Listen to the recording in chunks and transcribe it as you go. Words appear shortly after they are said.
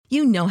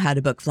You know how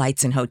to book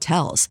flights and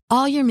hotels.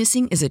 All you're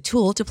missing is a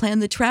tool to plan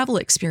the travel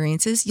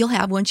experiences you'll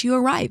have once you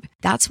arrive.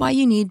 That's why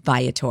you need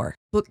Viator.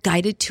 Book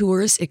guided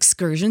tours,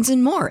 excursions,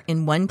 and more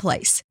in one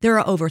place. There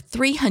are over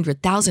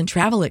 300,000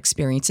 travel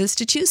experiences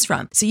to choose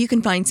from, so you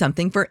can find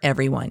something for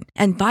everyone.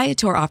 And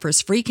Viator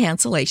offers free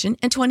cancellation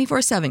and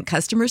 24/7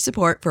 customer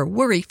support for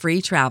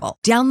worry-free travel.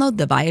 Download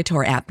the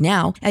Viator app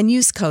now and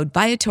use code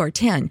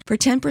Viator10 for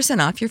 10%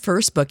 off your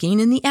first booking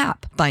in the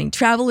app. Find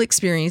travel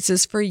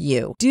experiences for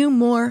you. Do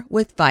more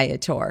with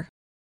Viator.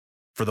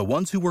 For the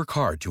ones who work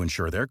hard to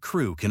ensure their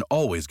crew can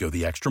always go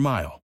the extra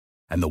mile,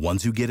 and the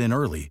ones who get in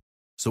early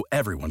so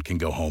everyone can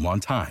go home on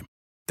time,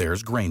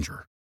 there's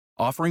Grainger,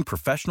 offering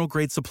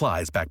professional-grade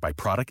supplies backed by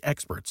product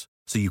experts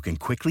so you can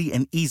quickly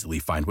and easily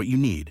find what you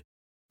need.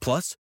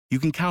 Plus, you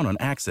can count on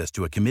access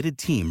to a committed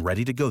team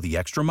ready to go the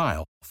extra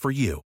mile for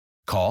you.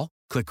 Call,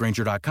 click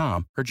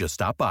Grainger.com, or just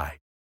stop by.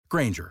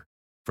 Grainger,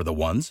 for the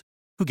ones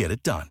who get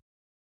it done.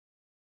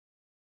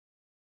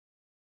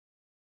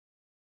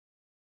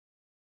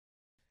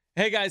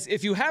 Hey guys,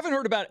 if you haven't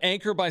heard about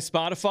Anchor by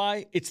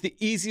Spotify, it's the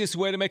easiest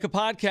way to make a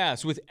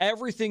podcast with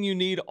everything you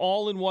need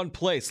all in one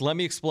place. Let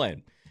me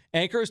explain.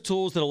 Anchor has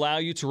tools that allow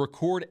you to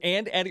record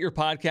and edit your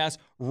podcast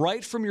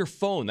right from your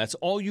phone. That's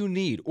all you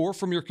need, or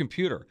from your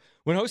computer.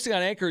 When hosting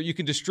on Anchor, you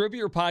can distribute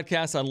your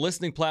podcast on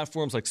listening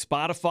platforms like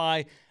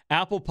Spotify,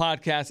 Apple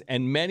Podcasts,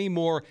 and many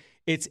more.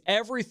 It's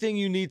everything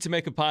you need to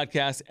make a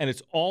podcast, and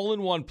it's all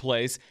in one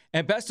place.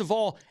 And best of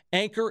all,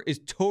 Anchor is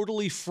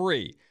totally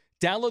free.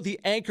 Download the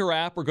Anchor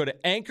app or go to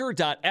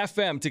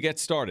anchor.fm to get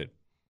started.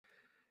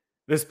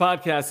 This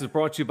podcast is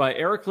brought to you by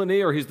Eric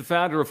Lanier. He's the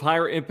founder of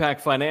Higher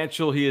Impact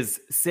Financial. He is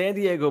San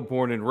Diego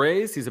born and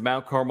raised. He's a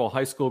Mount Carmel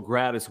High School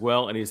grad as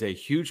well, and he's a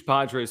huge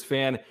Padres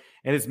fan.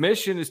 And his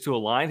mission is to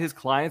align his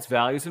clients'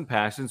 values and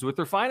passions with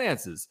their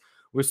finances.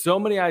 With so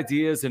many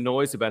ideas and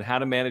noise about how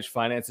to manage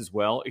finances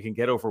well, it can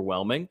get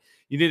overwhelming.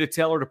 You need a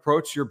tailored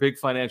approach to your big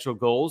financial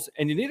goals,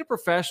 and you need a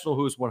professional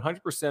who is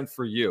 100%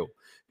 for you.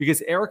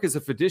 Because Eric is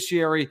a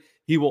fiduciary,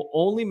 he will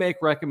only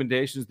make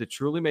recommendations that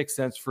truly make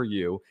sense for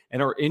you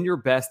and are in your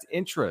best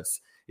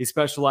interests. He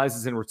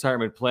specializes in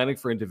retirement planning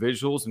for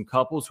individuals and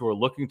couples who are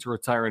looking to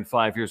retire in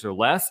 5 years or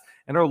less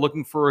and are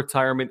looking for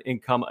retirement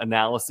income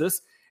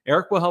analysis.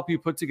 Eric will help you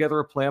put together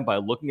a plan by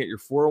looking at your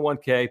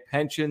 401k,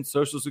 pension,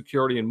 Social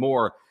Security, and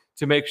more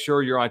to make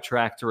sure you're on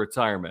track to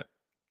retirement.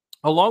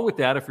 Along with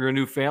that, if you're a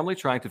new family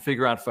trying to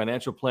figure out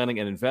financial planning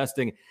and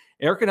investing,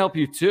 Eric can help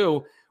you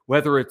too,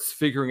 whether it's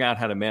figuring out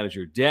how to manage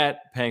your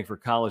debt, paying for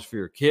college for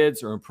your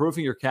kids, or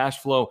improving your cash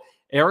flow.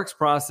 Eric's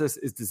process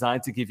is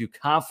designed to give you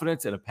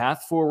confidence and a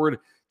path forward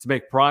to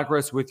make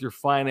progress with your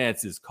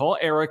finances. Call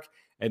Eric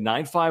at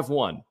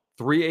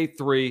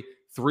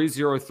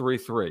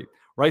 951-383-3033.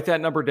 Write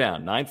that number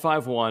down,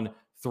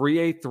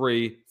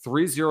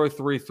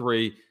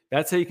 951-383-3033.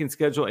 That's how you can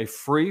schedule a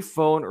free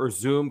phone or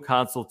Zoom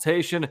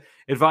consultation.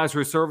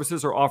 Advisory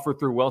services are offered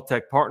through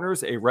WealthTech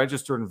Partners, a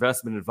registered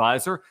investment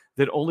advisor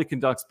that only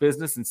conducts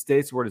business in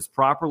states where it is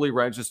properly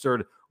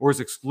registered or is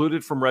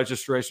excluded from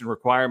registration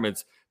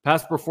requirements.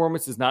 Past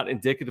performance is not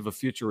indicative of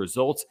future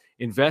results.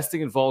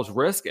 Investing involves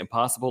risk and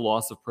possible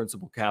loss of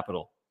principal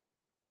capital.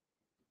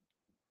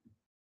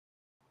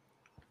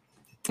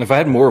 If I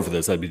had more of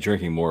this, I'd be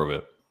drinking more of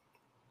it.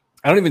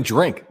 I don't even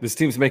drink. This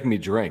team's making me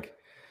drink.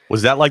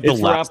 Was that like the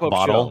last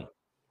bottle?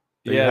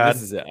 Yeah,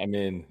 this is it.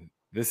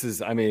 This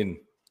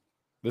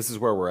is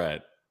where we're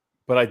at.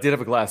 But I did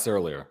have a glass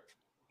earlier.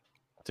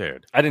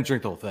 Dude. I didn't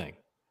drink the whole thing.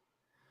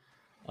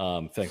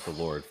 Thank the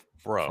Lord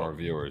for our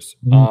viewers.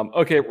 Mm-hmm.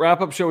 Okay,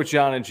 wrap-up show with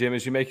John and Jim.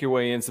 As you make your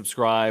way in,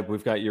 subscribe.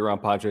 We've got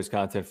year-round Padres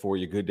content for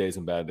you, good days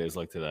and bad days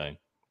like today.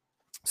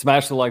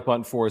 Smash the like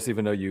button for us,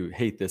 even though you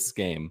hate this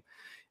game.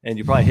 And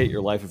you probably hate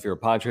your life if you're a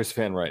Padres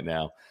fan right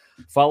now.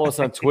 Follow us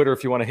on Twitter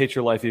if you want to hate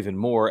your life even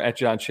more, at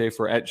John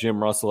Schaefer, at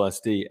Jim Russell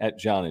SD, at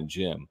John and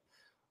Jim.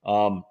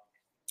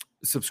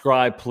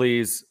 Subscribe,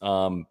 please.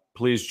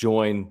 Please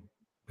join,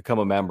 become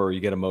a member.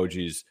 You get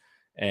emojis.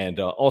 And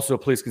also,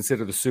 please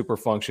consider the super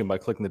function by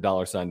clicking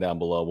the $sign down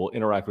below. We'll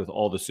interact with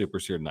all the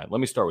supers here tonight.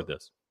 Let me start with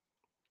this.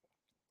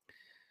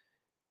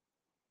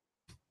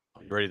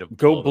 Are you ready to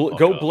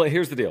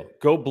here's the deal.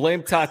 Go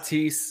blame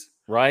Tatis,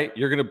 right?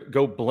 You're going to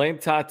go blame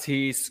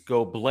Tatis.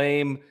 Go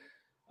blame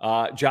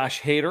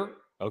Josh Hader,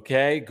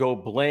 okay? Go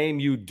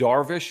blame you,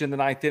 Darvish, in the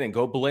ninth inning.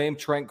 Go blame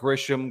Trent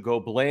Grisham. Go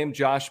blame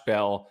Josh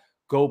Bell.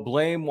 Go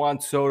blame Juan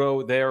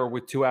Soto there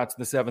with 2 outs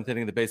in the seventh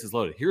inning, the bases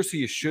loaded. Here's who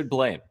you should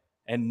blame,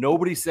 and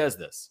nobody says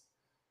this.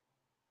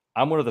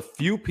 I'm one of the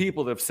few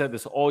people that have said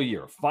this all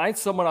year. Find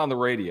someone on the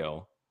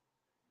radio,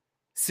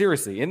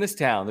 seriously, in this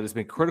town that has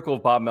been critical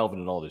of Bob Melvin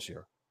and all this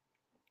year.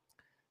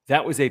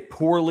 That was a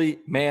poorly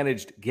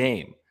managed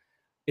game.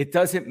 It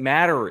doesn't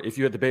matter if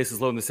you had the bases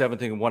loaded in the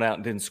seventh inning and 1 out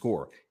and didn't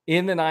score.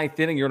 In the ninth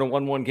inning, you're in a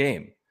 1-1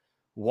 game.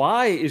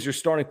 Why is your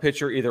starting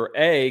pitcher either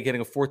A,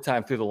 getting a fourth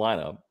time through the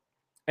lineup,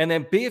 and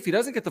then B, if he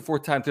doesn't get the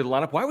fourth time through the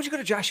lineup, why would you go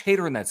to Josh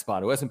Hader in that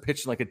spot who hasn't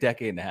pitched in like a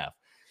decade and a half?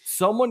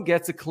 Someone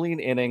gets a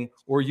clean inning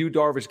or you,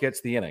 Darvish,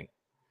 gets the inning.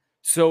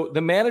 So the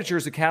manager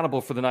is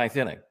accountable for the ninth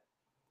inning.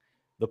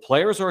 The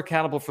players are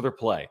accountable for their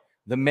play.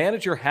 The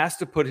manager has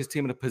to put his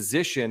team in a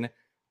position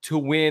to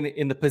win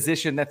in the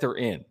position that they're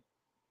in.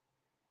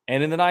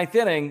 And in the ninth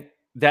inning,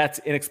 that's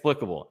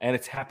inexplicable. And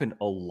it's happened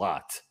a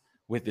lot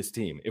with this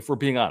team, if we're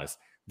being honest.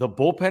 The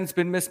bullpen's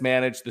been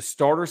mismanaged. The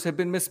starters have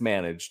been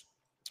mismanaged.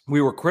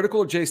 We were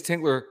critical of Jace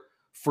Tingler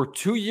for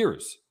 2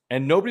 years,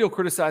 and nobody will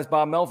criticize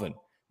Bob Melvin.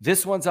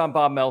 This one's on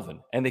Bob Melvin,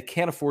 and they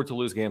can't afford to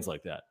lose games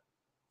like that.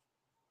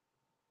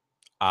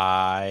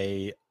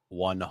 I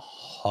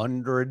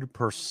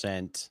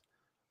 100%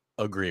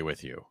 agree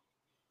with you.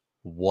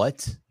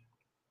 What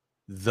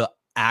the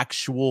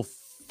actual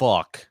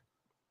fuck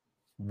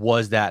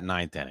was that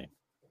ninth inning?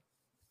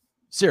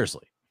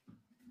 Seriously.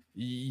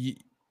 You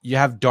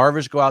have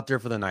Darvish go out there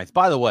for the ninth.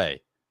 By the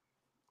way,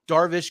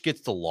 Darvish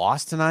gets the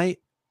loss tonight.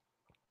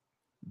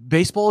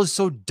 Baseball is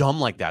so dumb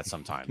like that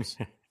sometimes.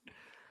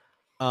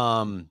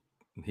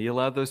 He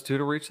allowed those two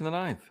to reach in the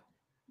ninth.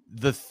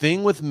 The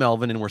thing with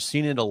Melvin, and we're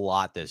seeing it a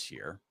lot this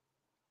year,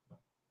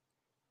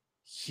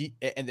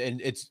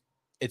 it's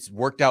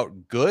worked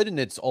out good, and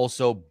it's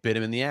also bit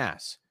him in the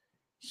ass.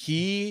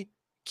 He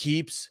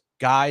keeps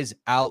guys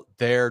out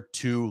there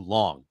too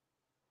long.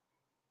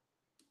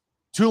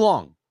 Too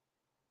long.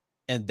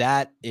 And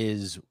that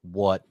is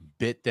what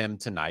bit them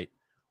tonight.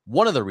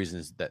 One of the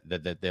reasons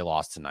that they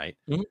lost tonight.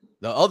 Mm-hmm.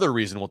 The other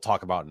reason we'll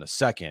talk about in a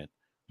second.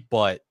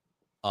 But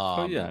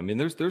I mean,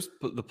 there's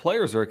the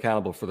players are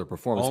accountable for their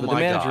performance, but the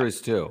manager is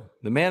too.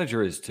 The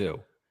manager is too.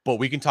 But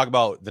we can talk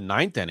about the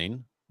ninth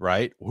inning,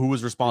 right? Who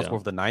was responsible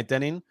for the ninth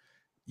inning?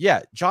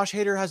 Yeah, Josh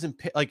Hader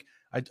hasn't I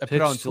put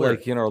it on Twitter,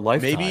 like in our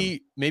lifetime.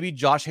 Maybe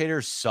Josh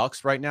Hader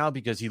sucks right now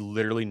because he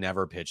literally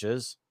never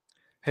pitches.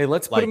 Hey,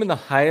 let's put him in the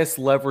highest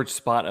leverage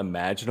spot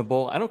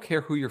imaginable. I don't care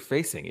who you're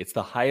facing. It's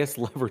the highest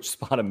leverage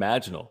spot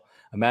imaginable.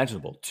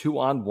 2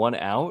 on, 1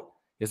 out.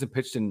 He hasn't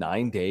pitched in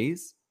 9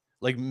 days.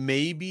 Like,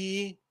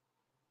 maybe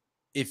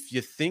if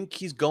you think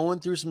he's going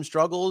through some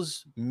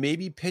struggles,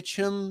 maybe pitch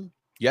him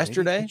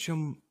yesterday. Maybe pitch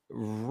him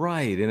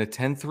right in a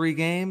 10-3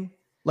 game.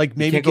 Like,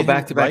 maybe can't go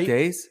back-to-back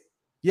days.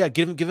 Yeah,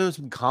 give him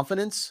some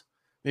confidence.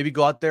 Maybe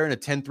go out there in a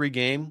 10-3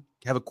 game.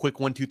 Have a quick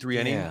 1-2-3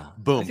 inning. Yeah.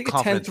 Boom. I think a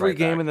 10-3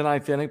 game in the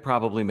ninth inning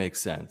probably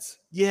makes sense.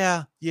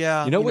 Yeah.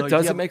 You know what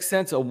doesn't make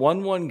sense? A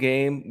 1-1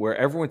 game where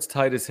everyone's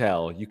tight as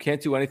hell. You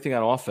can't do anything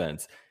on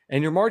offense.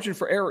 And your margin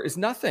for error is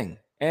nothing.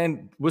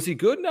 And was he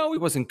good? No, he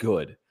wasn't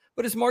good.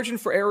 But his margin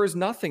for error is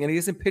nothing. And he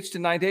hasn't pitched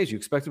in 9 days. You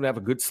expect him to have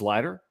a good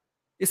slider?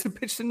 He hasn't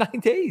pitched in 9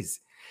 days.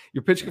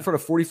 You're pitching in front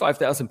of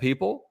 45,000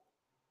 people?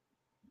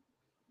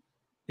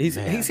 He's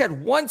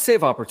had one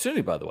save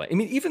opportunity, by the way. I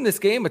mean, even this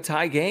game, a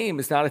tie game,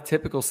 is not a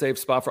typical save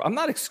spot for. I'm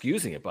not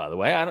excusing it, by the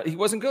way. He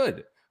wasn't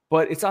good,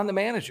 but it's on the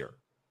manager.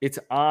 It's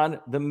on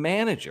the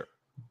manager,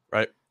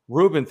 right?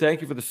 Ruben,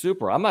 thank you for the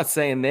super. I'm not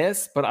saying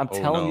this, but I'm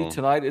telling you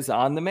tonight is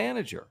on the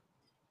manager.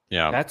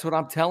 Yeah, that's what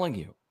I'm telling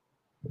you.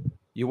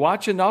 You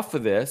watch enough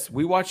of this.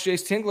 We watched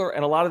Jace Tingler,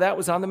 and a lot of that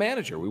was on the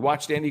manager. We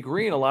watched Andy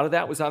Green. A lot of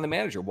that was on the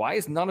manager. Why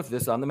is none of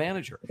this on the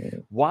manager?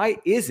 Why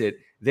is it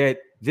that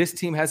this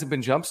team hasn't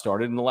been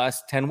jump-started in the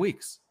last 10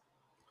 weeks?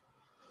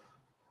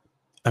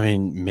 I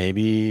mean,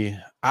 maybe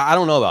 – I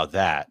don't know about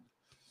that.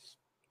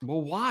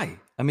 Well, why?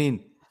 I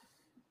mean,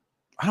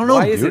 I don't know.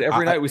 Why is it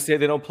every night we say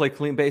they don't play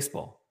clean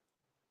baseball?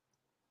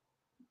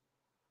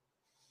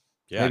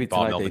 Yeah, maybe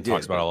Bob Melvin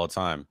talks about it all the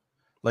time.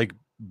 Like,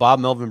 Bob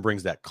Melvin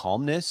brings that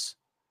calmness,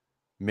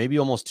 maybe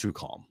almost too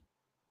calm.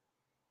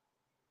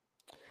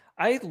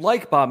 I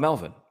like Bob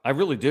Melvin. I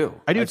really do.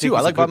 I do too.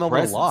 I like Bob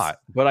Melvin a lot.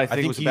 But I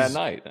think it was a bad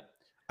night.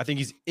 I think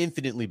he's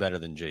infinitely better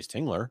than Jace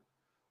Tingler.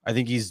 I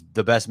think he's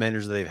the best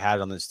manager they've had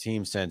on this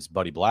team since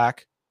Buddy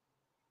Black.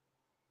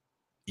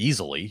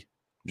 Easily.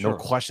 Sure. No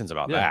questions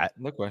about that.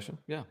 No question.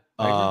 Yeah.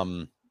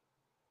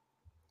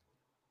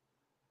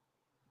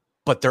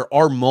 But there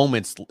are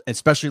moments,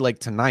 especially like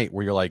tonight,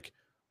 where you're like,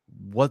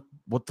 what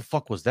the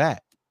fuck was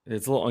that?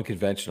 It's a little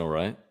unconventional,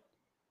 right?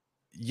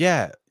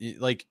 Yeah.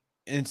 Like,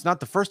 and it's not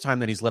the first time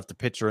that he's left the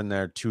pitcher in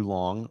there too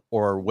long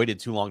or waited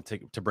too long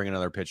to bring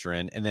another pitcher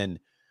in. And then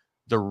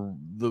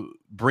the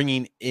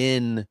bringing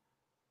in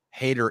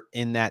Hader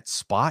in that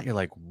spot, you're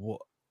like,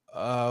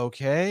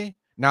 okay.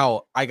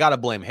 Now I gotta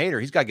blame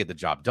Hader. He's got to get the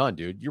job done,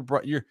 dude.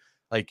 You're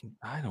like,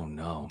 I don't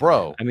know,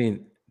 bro. Man. I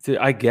mean,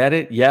 I get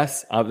it.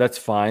 Yes, that's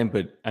fine.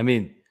 But I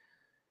mean,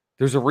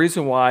 there's a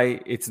reason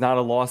why it's not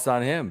a loss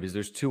on him because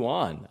there's 2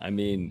 on. I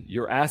mean,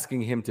 you're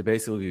asking him to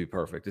basically be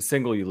perfect. A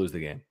single, you lose the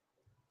game.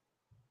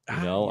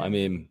 You know, I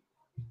mean,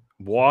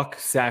 walk,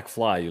 sack,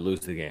 fly, you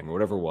lose the game or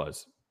whatever it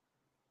was.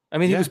 I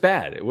mean, he was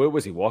bad. What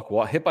was he? Walk,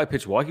 hit by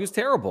pitch, walk. He was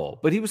terrible.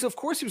 But of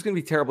course, he was going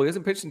to be terrible. He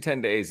hasn't pitched in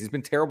 10 days. He's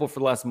been terrible for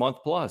the last month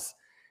plus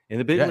in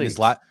the big leagues.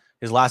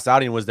 His last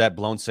outing was that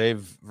blown save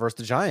versus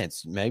the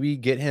Giants. Maybe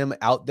get him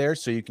out there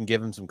so you can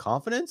give him some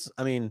confidence.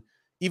 I mean,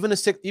 even the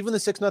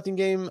 6-0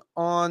 game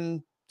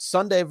on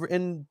Sunday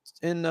in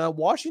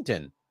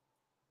Washington.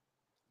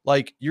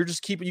 Like you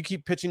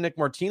keep pitching Nick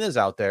Martinez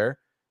out there,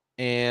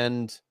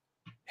 and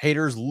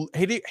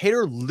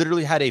Hader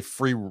literally had a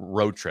free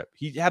road trip.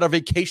 He had a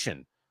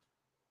vacation.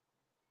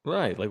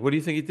 Right. Like, what do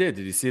you think he did?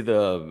 Did you see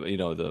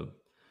the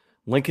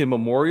Lincoln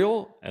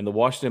Memorial and the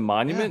Washington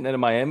Monument. Yeah. And then in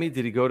Miami,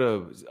 did he go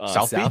to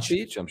South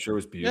Beach? I'm sure it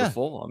was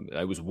beautiful.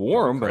 It was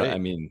warm, but I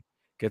mean,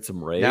 get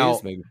some rays,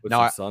 maybe put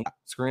some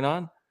sunscreen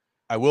on.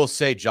 I will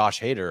say Josh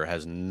Hader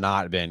has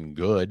not been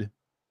good.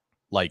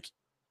 Like,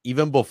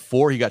 even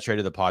before he got traded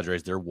to the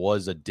Padres, there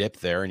was a dip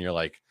there, and you're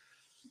like,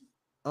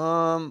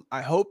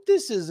 I hope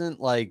this isn't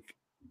like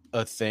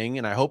a thing,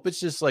 and I hope it's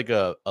just like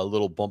a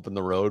little bump in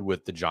the road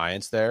with the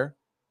Giants there.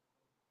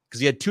 Because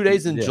he had 2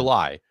 days in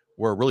July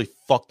where it really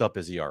fucked up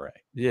his ERA.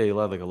 Yeah, he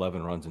allowed like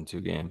 11 runs in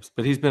 2 games,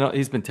 but he's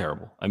been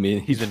terrible. I mean,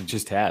 he's been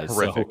just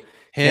horrific.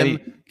 So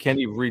can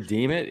he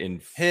redeem it in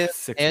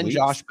 6 weeks?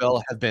 Josh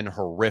Bell have been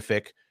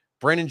horrific.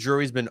 Brandon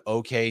Drury's been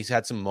okay. He's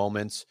had some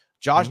moments.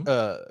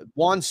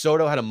 Juan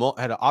Soto had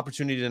an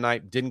opportunity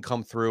tonight, didn't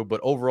come through, but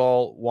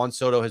overall, Juan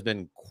Soto has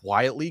been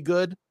quietly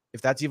good,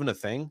 if that's even a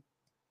thing.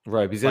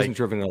 Right, because he hasn't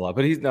driven it a lot,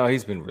 but he's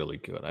been really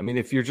good. I mean,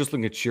 if you're just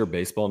looking at sheer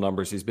baseball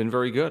numbers, he's been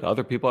very good.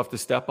 Other people have to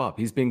step up.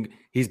 He's been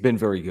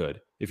very good.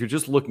 If you're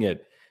just looking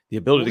at the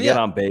ability to get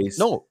on base,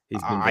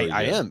 he's been very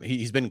good.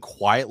 He's been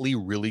quietly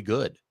really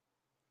good.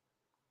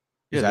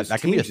 Yeah,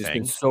 that can be a thing. Just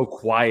been so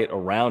quiet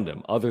around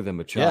him, other than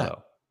Machado.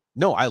 Yeah.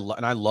 No, I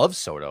love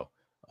Soto.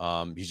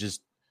 He's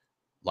just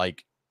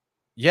like,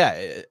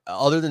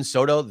 other than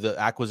Soto, the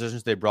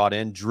acquisitions they brought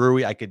in,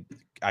 Drury, I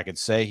could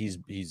say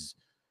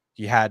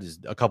he had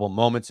a couple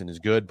moments and is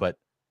good, but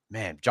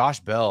man, Josh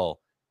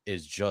Bell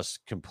is just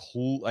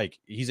complete. Like,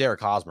 he's Eric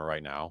Hosmer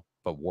right now,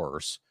 but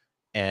worse.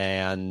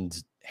 And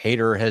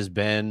Hader has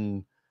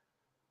been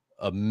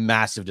a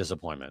massive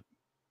disappointment.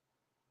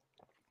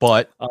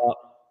 But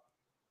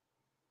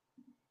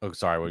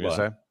sorry, what were you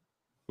gonna say?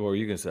 What were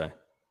you gonna say?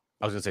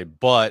 I was gonna say,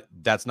 but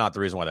that's not the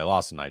reason why they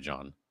lost tonight,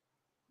 John.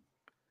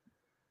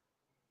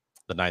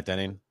 The 9th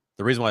inning.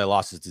 The reason why they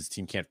lost is this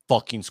team can't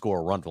fucking score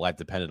a run for life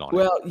dependent on it.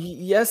 Well,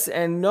 yes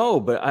and no,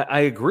 but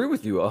I agree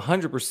with you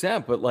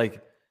 100%. But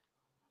like,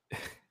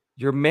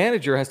 your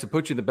manager has to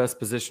put you in the best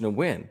position to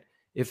win.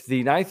 If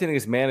the 9th inning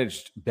is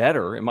managed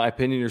better, in my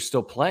opinion, you're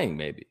still playing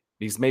maybe.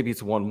 Because maybe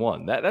it's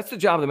 1-1. That's the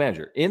job of the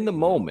manager. In the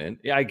moment,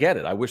 I get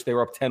it. I wish they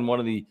were up 10-1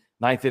 in the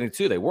 9th inning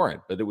too. They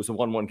weren't, but it was a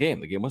 1-1 game.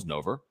 The game wasn't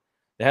over.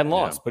 They hadn't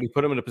lost, but he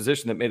put them in a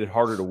position that made it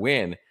harder to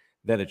win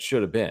than it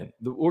should have been.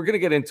 We're going to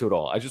get into it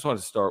all. I just wanted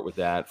to start with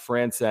that.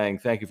 Fran saying,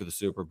 thank you for the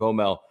super.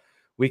 Bomel,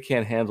 we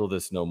can't handle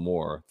this no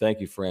more.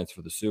 Thank you, France,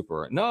 for the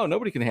super. No,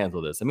 nobody can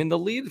handle this. I mean, the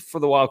lead for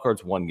the wild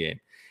card's 1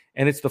 game,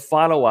 and it's the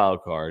final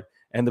wild card,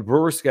 and the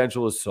Brewers'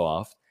 schedule is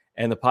soft,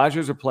 and the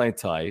Padres are playing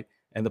tight,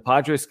 and the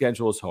Padres'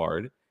 schedule is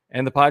hard,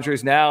 and the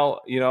Padres now,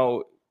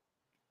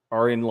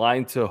 are in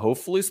line to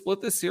hopefully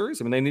split this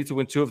series. I mean, they need to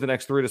win 2 of the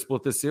next 3 to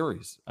split this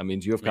series. I mean,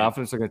 do you have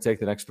confidence they're going to take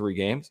the next 3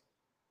 games?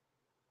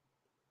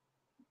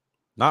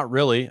 Not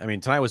really. I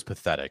mean, tonight was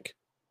pathetic.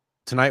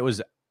 Tonight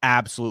was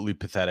absolutely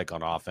pathetic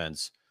on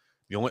offense.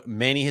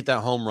 Manny hit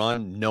that home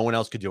run. No one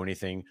else could do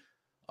anything.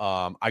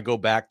 I go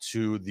back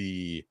to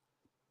the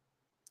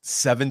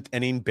 7th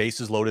inning,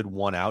 bases loaded,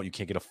 1 out. You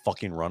can't get a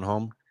fucking run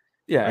home.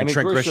 Yeah, I mean,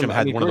 Trent Grisham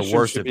had one of the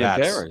worst at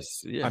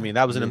bats. Yeah. I mean,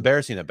 that was an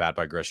embarrassing at bat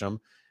by Grisham.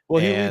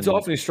 Well, he leads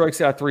off and he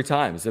strikes out 3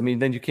 times. I mean,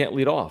 then you can't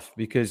lead off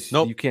because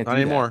you can't do not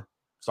anymore.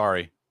 That.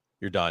 Sorry.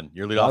 You're done.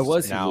 Your lead off Why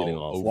was he now leading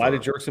off? over. Why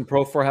did Jerkson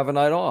Profar have a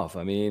night off?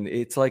 I mean,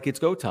 it's like it's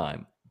go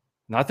time.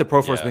 Not that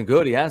Profar's been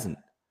good. He hasn't.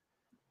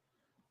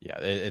 Yeah,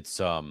 it's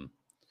I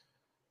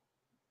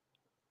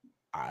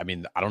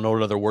mean, I don't know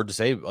what other word to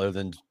say other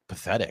than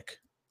pathetic.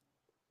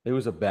 It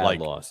was a bad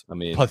loss. I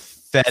mean,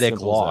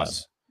 pathetic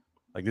loss.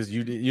 Like this,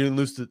 you didn't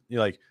lose to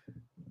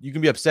you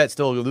can be upset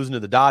still losing to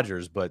the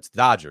Dodgers, but it's the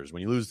Dodgers.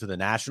 When you lose to the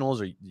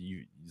Nationals,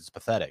 it's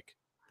pathetic.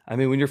 I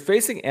mean, when you're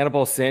facing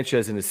Anibal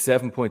Sanchez in a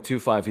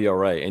 7.25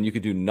 ERA and you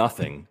could do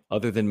nothing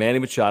other than Manny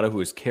Machado, who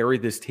has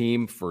carried this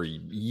team for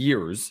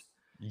years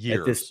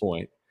at this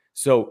point.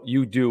 So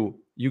you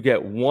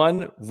get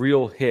 1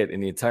 real hit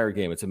in the entire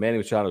game. It's a Manny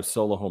Machado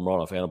solo home run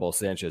off Anibal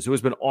Sanchez, who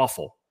has been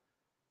awful.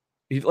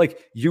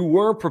 You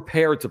weren't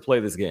prepared to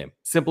play this game.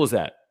 Simple as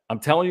that. I'm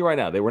telling you right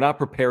now, they were not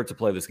prepared to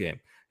play this game.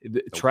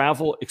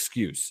 Travel,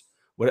 excuse.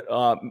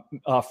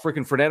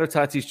 Freaking Fernando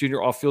Tatis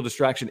Jr. off-field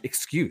distraction,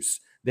 excuse.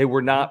 They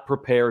were not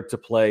prepared to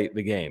play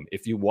the game.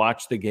 If you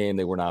watch the game,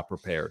 they were not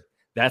prepared.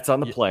 That's on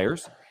the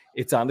players,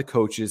 it's on the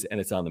coaches, and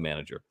it's on the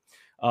manager.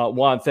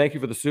 Juan, thank you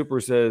for the super.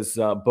 Says,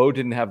 Bo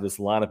didn't have this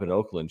lineup in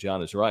Oakland.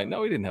 John is right.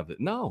 No, he didn't have that.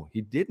 No, he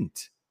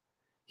didn't.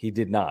 He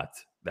did not.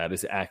 That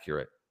is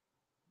accurate.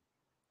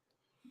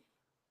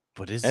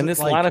 But this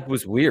lineup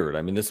was weird.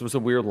 I mean, this was a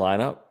weird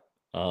lineup.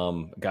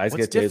 Guys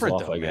get days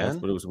off, I guess,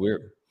 but it was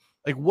weird.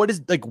 What's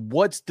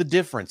the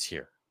difference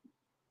here?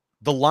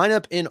 The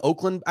lineup in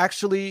Oakland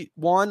actually,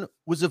 Juan,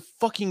 was a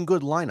fucking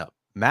good lineup.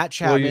 Matt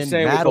Chapman,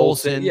 Matt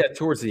Olson. Yeah,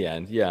 towards the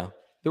end. Yeah.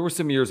 There were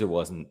some years it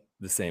wasn't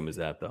the same as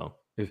that, though.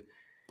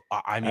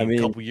 I mean,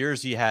 a couple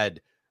years he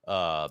had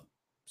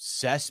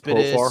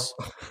Cespedes.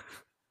 Profar.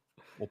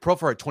 Well,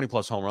 Profar had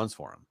 20-plus home runs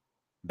for him.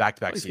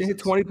 Back-to-back seasons.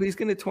 He's going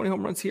to hit 20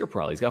 home runs here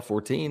probably. He's got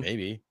 14.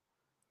 Maybe.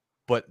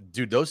 But,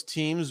 dude, those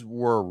teams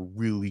were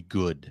really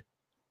good.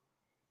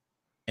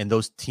 And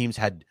those teams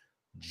had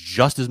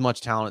just as much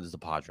talent as the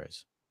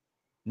Padres.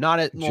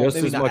 Just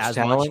maybe as not much as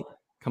talent. much,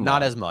 Come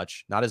not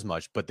on. as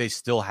much, but they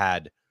still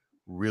had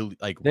They had really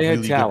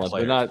good talent, but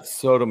players. not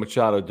Soto,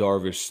 Machado,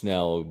 Darvish,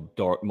 Snell,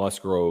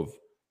 Musgrove.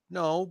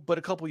 No, but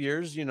a couple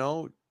years, Yeah,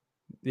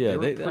 they were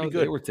pretty good.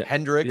 They were yeah.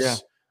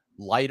 Hendricks,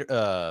 Light,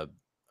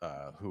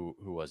 who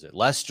was it?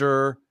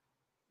 Lester.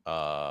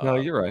 No,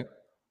 you're right.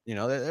 They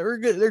were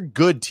good. They're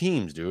good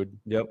teams, dude.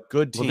 Yep.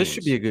 Good teams. Well, this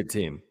should be a good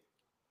team.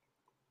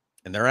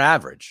 And they're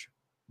average.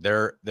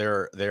 They're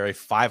a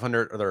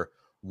 500, or they're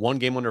one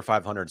game under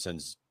 500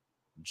 since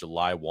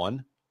July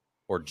 1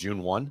 or June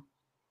 1.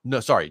 No,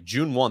 sorry,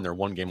 June 1. They're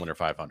one game under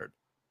 500.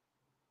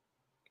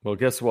 Well,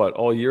 guess what?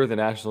 All year the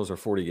Nationals are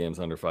 40 games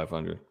under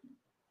 500.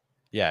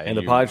 Yeah, and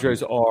the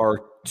Padres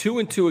are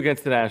 2-2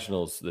 against the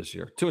Nationals this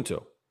year.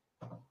 2-2.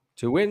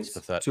 2 wins,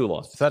 2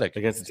 losses. Pathetic.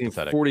 Against a team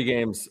 40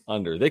 games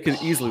under. They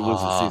could easily lose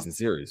the season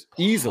series.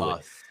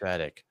 Easily.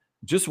 Pathetic.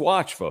 Just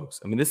watch, folks.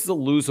 I mean, this is a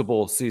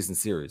losable season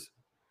series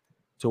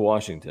to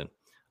Washington.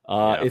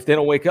 If they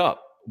don't wake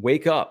up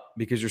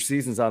because your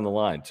season's on the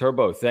line.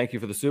 Turbo, thank you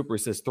for the super. He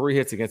says 3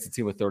 hits against a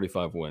team with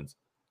 35 wins.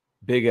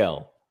 Big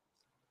L.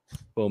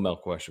 Boom L ?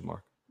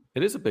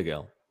 It is a big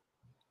L.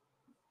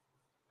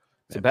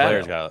 It's a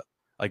bad L.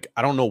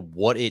 I don't know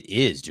what it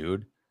is,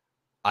 dude.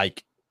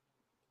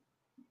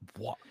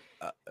 What?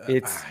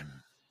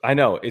 I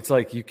know. It's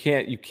like you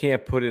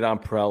can't put it on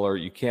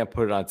Preller. You can't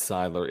put it on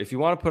Seidler. If you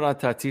want to put it on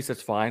Tatis,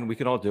 that's fine. We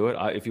can all do it.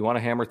 If you want to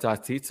hammer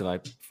Tatis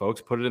tonight,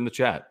 folks, put it in the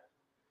chat.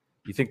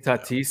 You think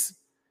Tatis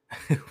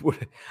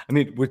would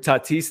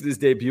Tatis in his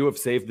debut have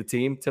saved the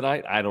team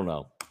tonight? I don't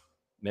know.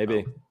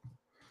 Maybe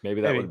that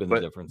would have been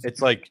the difference.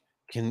 It's like,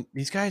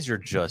 these guys are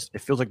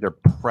it feels like they're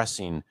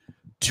pressing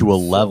to a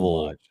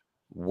level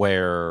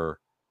where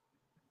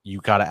you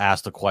got to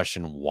ask the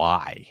question,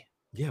 why?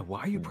 Yeah, why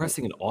are you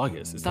pressing in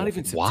August? It's not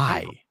even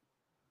September.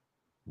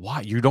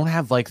 Why? You don't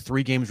have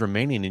 3 games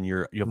remaining and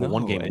you have a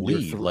 1-game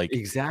lead.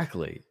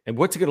 Exactly. And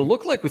what's it going to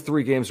look like with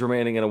 3 games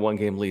remaining and a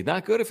 1-game lead?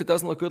 Not good if it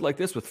doesn't look good like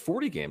this with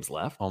 40 games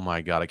left. Oh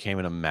my God, I can't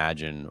even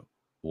imagine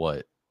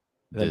what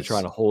they're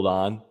trying to hold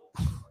on.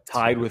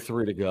 Tied with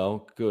 3 to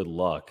go. Good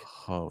luck.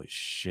 Holy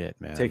shit,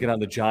 man. Taking on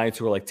the Giants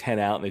who are 10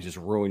 out and they just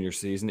ruin your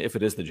season. If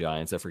it is the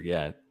Giants, I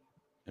forget.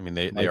 I mean,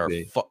 they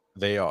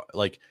are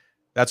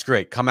that's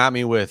great. Come at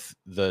me with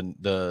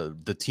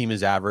the team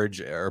is average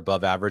or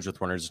above average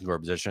with runners in score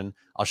position.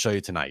 I'll show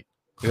you tonight.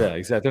 Yeah,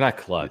 exactly. They're not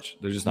clutch.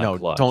 They're just not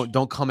clutch.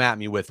 Don't come at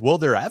me with,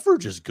 their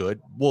average is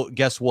good. Well,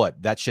 guess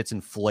what? That shit's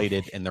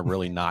inflated and they're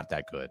really not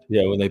that good.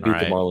 Yeah, when they beat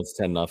the Marlins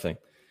 10-0.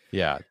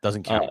 Yeah, it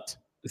doesn't count.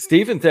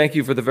 Stephen, thank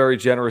you for the very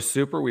generous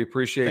super. We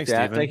appreciate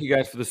that. Steven. Thank you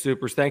guys for the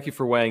supers. Thank you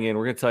for weighing in.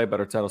 We're going to tell you about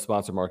our title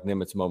sponsor, Mark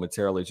Nimitz,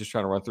 momentarily. Just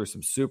trying to run through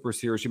some supers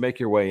here as you make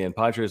your way in.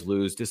 Padres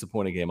lose.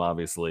 Disappointing game,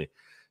 obviously,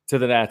 to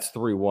the Nats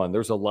 3-1.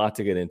 There's a lot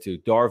to get into.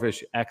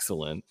 Darvish,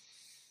 excellent.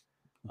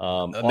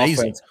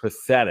 Amazing. Offense,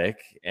 pathetic.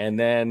 And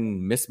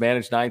then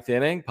mismanaged 9th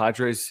inning.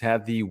 Padres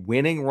had the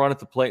winning run at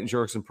the plate, and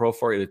Jurickson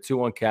Profar at a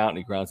 2-1 count, and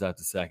he grounds out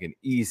to second.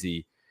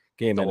 Easy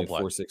game-ending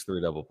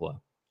 4-6-3 double play.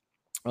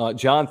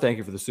 John, thank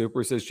you for the super.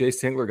 He says Jace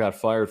Tingler got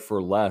fired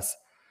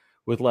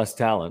with less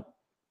talent.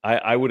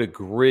 I would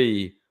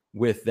agree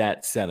with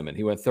that sentiment.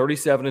 He went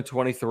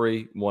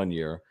 37-23 one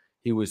year.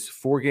 He was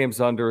 4 games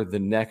under the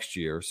next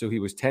year. So he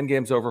was 10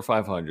 games over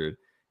 500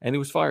 and he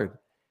was fired.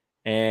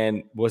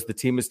 And was the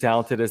team as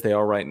talented as they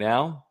are right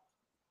now?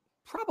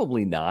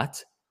 Probably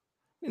not.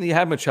 I mean, you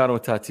had Machado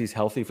and Tatis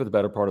healthy for the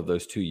better part of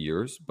those 2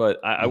 years,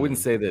 but I wouldn't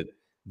say that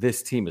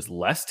this team is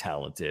less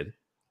talented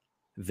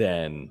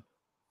than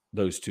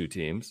those 2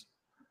 teams.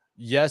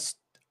 Yes,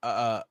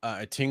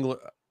 Tingler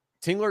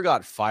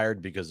got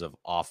fired because of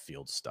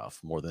off-field stuff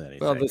more than anything.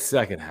 Well, the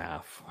second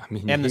half. I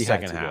mean, and the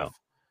second half.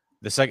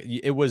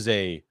 It was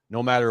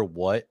no matter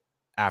what,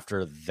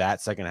 after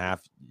that second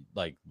half,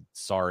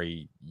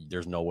 sorry,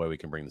 there's no way we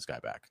can bring this guy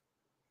back.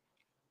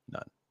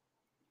 None.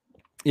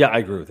 Yeah, I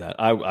agree with that.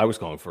 I was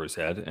going for his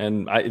head,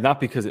 and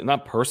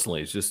not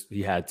personally. It's just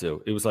he had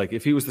to. It was like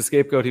if he was the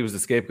scapegoat, he was the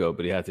scapegoat,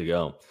 but he had to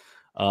go.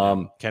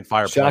 Can't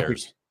fire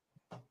players.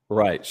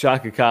 Right.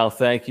 Shaka Kyle,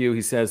 thank you.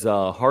 He says,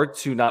 hard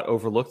to not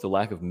overlook the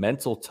lack of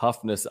mental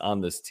toughness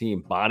on this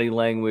team. Body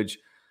language,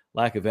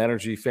 lack of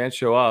energy. Fans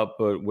show up,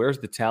 but where's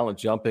the talent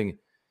jumping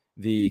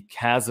the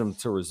chasm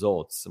to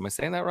results? Am I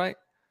saying that right?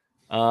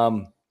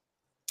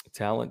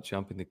 Talent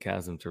jumping the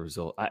chasm to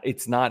result.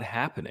 It's not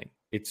happening.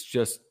 It's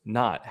just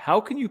not.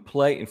 How can you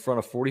play in front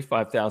of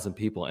 45,000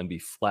 people and be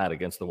flat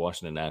against the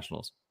Washington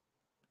Nationals?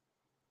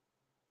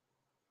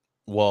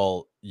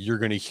 Well, you're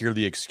going to hear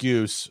the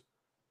excuse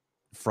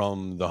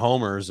from the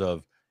homers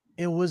of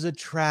it was a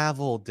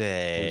travel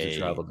day. It was a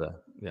travel day.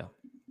 Yeah.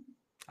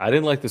 I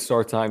didn't like the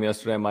start time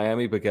yesterday in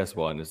Miami, but guess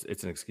what?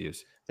 It's an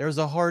excuse. There was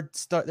a hard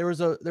start. There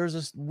was a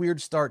weird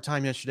start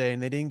time yesterday,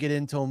 and they didn't get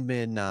in until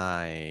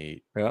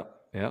midnight. Yeah.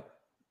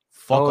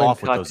 Fuck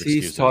off with those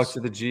excuses. Talked to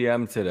the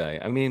GM today.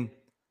 I mean,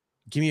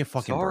 give me a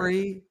fucking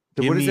break.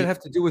 What does it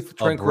have to do with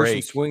Trent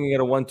Grisham swinging at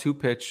a 1-2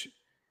 pitch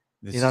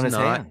on his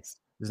hands?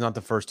 This is not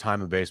the first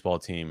time a baseball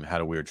team had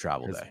a weird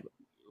travel day.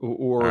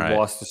 Or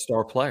lost a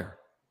star player.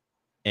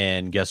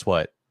 And guess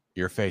what?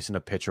 You're facing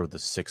a pitcher with a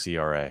 6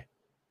 ERA.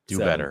 Do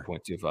 7. better.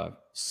 7.25.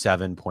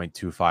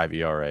 7.25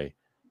 ERA.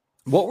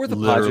 What were the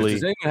Padres?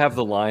 Does anyone have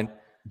the line?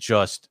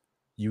 Just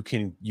you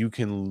can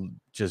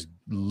just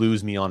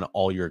lose me on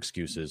all your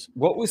excuses.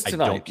 What was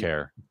tonight? I don't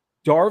care.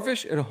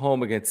 Darvish at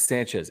home against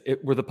Sanchez.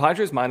 Were the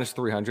Padres minus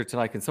 300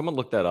 tonight? Can someone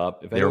look that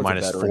up? If they were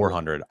minus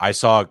 400. I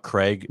saw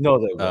Craig. No,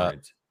 they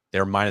weren't. They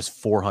were minus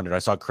 400. I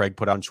saw Craig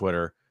put on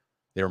Twitter.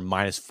 They were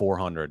minus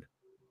 400.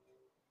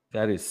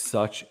 That is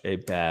such a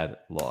bad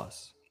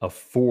loss. A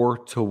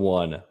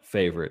 4-1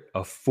 favorite.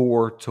 A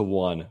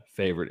 4-1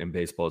 favorite in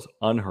baseball is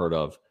unheard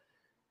of,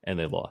 and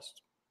they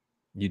lost.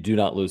 You do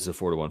not lose a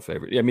 4-1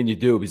 favorite. I mean, you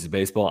do because of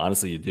baseball.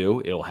 Honestly, you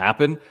do. It'll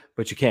happen,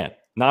 but you can't.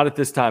 Not at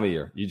this time of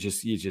year. You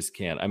just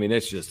can't. I mean,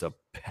 it's just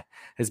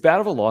as bad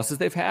of a loss as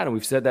they've had, and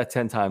we've said that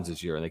 10 times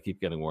this year, and they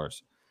keep getting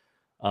worse.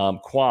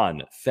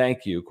 Quan,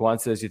 thank you. Quan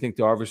says, you think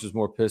Darvish was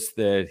more pissed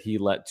that he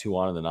let 2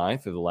 on in the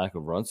 9th or the lack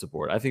of run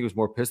support? I think he was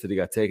more pissed that he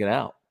got taken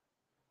out.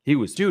 He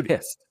was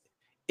pissed.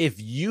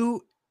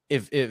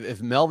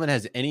 If Melvin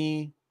has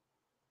any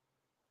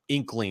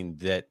inkling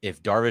that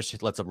if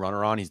Darvish lets a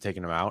runner on, he's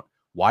taking him out,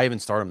 why even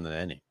start him in the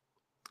inning?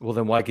 Well,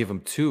 then why give him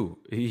 2?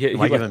 He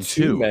let give him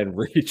 2 men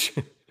reach.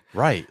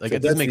 Right. Like, So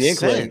it doesn't make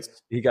sense.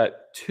 He got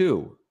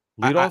 2.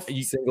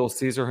 Leadoff, single,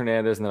 Cesar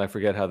Hernandez, and then I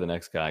forget how the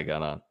next guy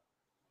got on.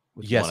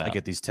 Yes, I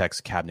get these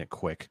texts cabinet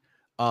quick.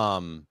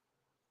 Darvish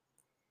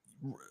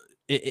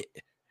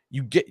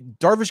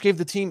gave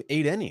the team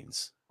 8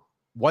 innings.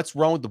 What's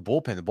wrong with the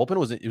bullpen? The bullpen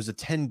was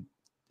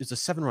a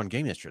 7-run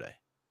game yesterday.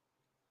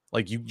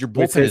 Like your bullpen.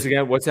 Wait, say this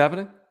again. What's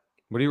happening?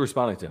 What are you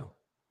responding to?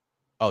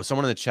 Oh,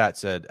 someone in the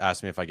chat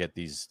asked me if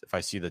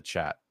I see the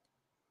chat.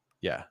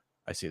 Yeah,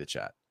 I see the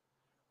chat.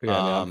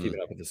 Yeah, I'm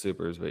keeping up with the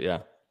supers, but yeah.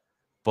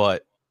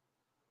 But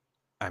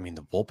I mean,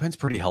 the bullpen's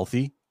pretty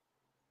healthy.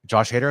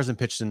 Josh Hader hasn't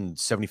pitched in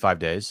 75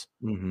 days.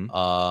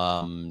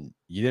 Mm-hmm.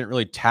 You didn't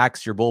really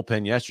tax your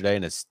bullpen yesterday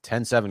in a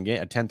 10-7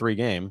 game, a 10-3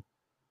 game.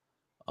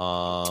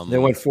 They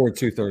went 4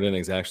 2/3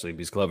 innings actually,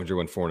 because Clevenger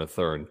went 4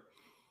 1/3.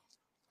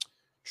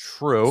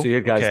 True. So you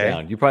had guys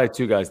down. You probably had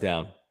 2 guys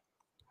down.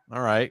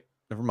 All right,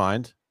 never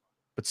mind.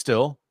 But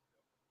still,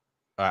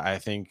 I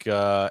think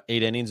 8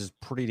 innings is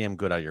pretty damn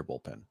good out of your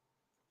bullpen,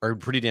 or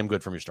pretty damn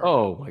good from your start.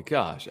 Oh my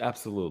gosh,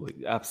 absolutely.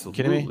 You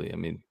kidding me? I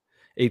mean,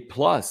 8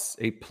 plus.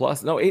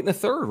 No, 8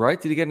 1/3, right?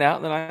 Did he get an out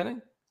in the 9th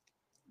inning?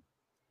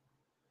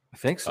 I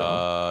think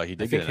so. He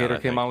did. I think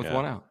Hader came on with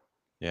 1 out.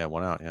 Yeah,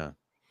 1 out. Yeah.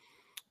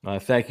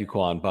 Thank you,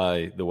 Quan,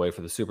 by the way,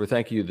 for the super.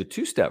 Thank you, the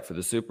 2-step for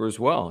the super as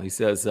well. He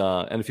says,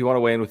 and if you want to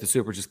weigh in with the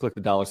super, just click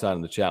the $sign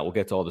in the chat. We'll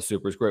get to all the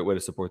supers. Great way to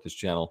support this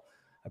channel.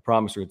 I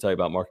promise we're going to tell you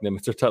about Mark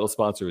Nimitz. Our title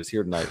sponsor is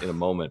here tonight in a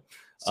moment.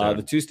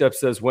 The 2-step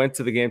says, went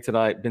to the game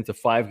tonight, been to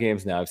 5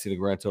 games now. I've seen a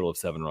grand total of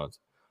 7 runs.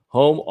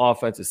 Home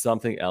offense is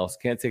something else.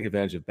 Can't take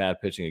advantage of bad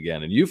pitching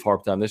again. And you've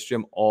harped on this,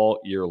 Jim, all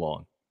year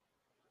long.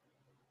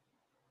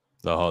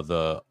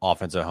 The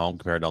offense at home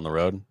compared to on the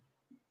road?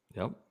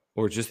 Yep.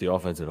 Or just the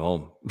offense at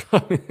home.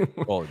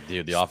 Well,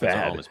 dude, the offense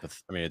at home is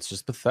it's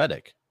just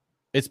pathetic.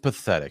 It's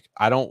pathetic.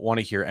 I don't want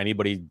to hear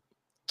anybody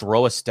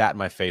throw a stat in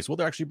my face. Well,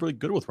 they're actually really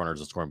good with runners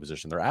in scoring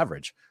position. They're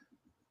average.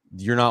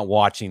 You're not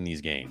watching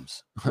these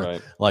games.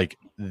 Right. Like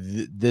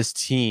this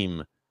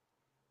team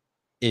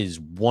is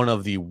one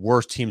of the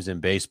worst teams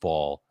in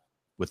baseball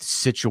with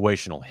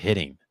situational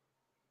hitting.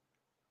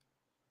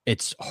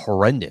 It's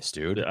horrendous,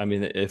 dude. I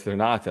mean, if they're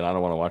not, then I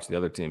don't want to watch the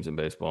other teams in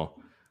baseball.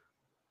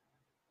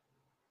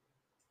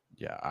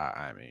 Yeah,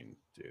 I mean,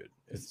 dude,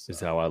 it's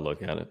how I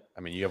look at it.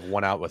 I mean, you have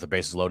 1 out with the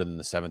bases loaded in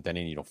the 7th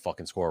inning, you don't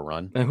fucking score a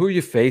run. And who are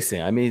you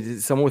facing? I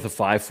mean, someone with a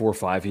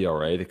 5.45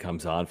 ERA that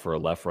comes on for a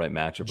left-right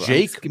matchup.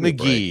 Jake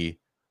McGee,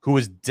 who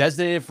was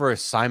designated for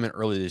assignment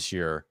early this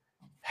year,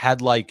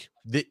 had like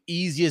the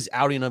easiest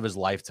outing of his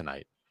life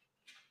tonight.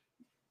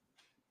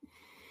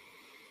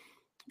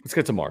 Let's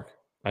get to Mark.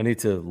 I need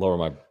to lower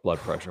my blood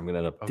pressure. I'm going to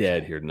end up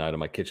dead here tonight on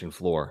my kitchen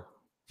floor.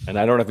 And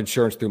I don't have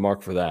insurance through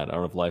Mark for that. I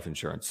don't have life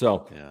insurance.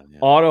 So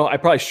auto, I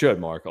probably should,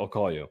 Mark. I'll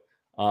call you.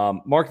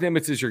 Mark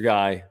Nimitz is your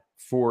guy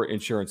for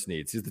insurance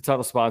needs. He's the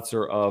title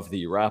sponsor of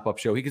the wrap-up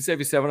show. He can save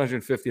you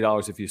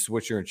 $750 if you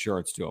switch your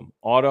insurance to him.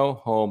 Auto,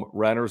 home,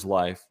 renter's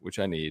life, which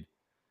I need.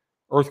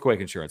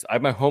 Earthquake insurance. I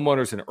have my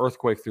homeowners and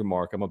earthquake through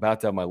Mark. I'm about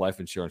to have my life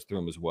insurance through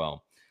him as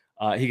well.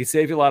 He can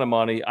save you a lot of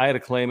money. I had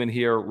a claim in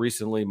here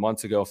recently,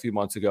 a few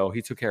months ago.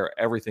 He took care of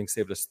everything,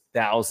 saved us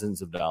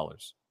thousands of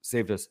dollars.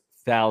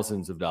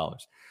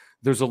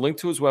 There's a link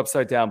to his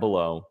website down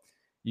below.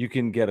 You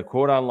can get a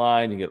quote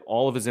online. You get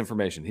all of his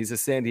information. He's a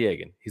San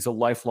Diegan. He's a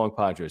lifelong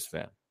Padres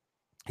fan.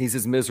 He's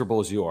as miserable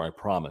as you are, I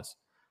promise,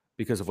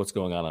 because of what's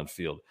going on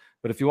field.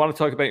 But if you want to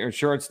talk about your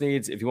insurance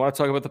needs, if you want to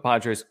talk about the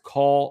Padres,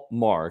 call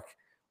Mark.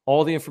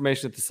 All the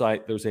information at the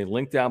site, there's a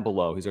link down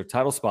below. He's our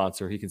title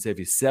sponsor. He can save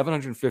you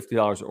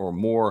 $750 or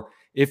more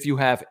if you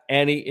have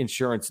any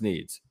insurance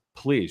needs.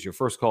 Please, your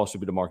first call should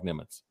be to Mark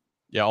Nimitz.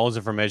 Yeah, all his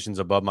information is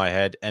above my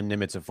head,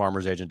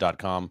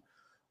 mnimitz@farmersagent.com.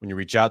 When you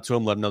reach out to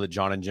him, let him know that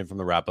John and Jim from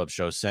the Wrap-Up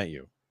Show sent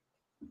you.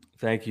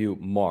 Thank you,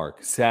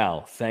 Mark.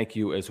 Sal, thank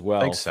you as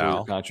well. Thanks, for Sal.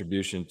 your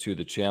contribution to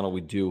the channel.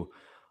 We do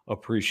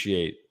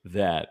appreciate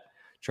that.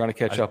 Trying to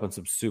catch up on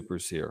some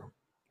supers here.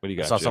 What do you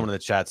got? I saw Jim? someone in the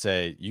chat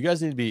say, "You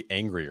guys need to be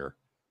angrier."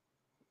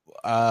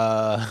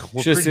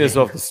 Should have seen us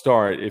off the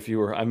start. If you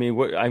were,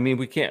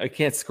 we can't. I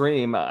can't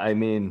scream.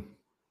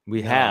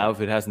 We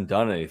have. It hasn't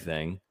done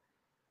anything.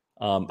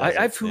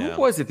 Who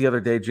was it the other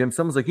day, Jim?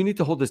 Someone's like, "You need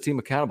to hold this team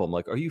accountable." I'm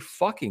like, "Are you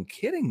fucking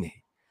kidding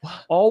me?"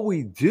 What? All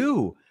we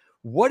do.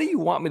 What do you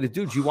want me to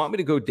do? Do you want me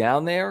to go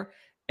down there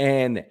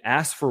and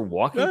ask for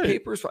walking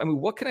papers? I mean,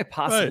 what can I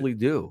possibly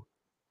do?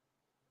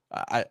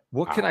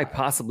 What can I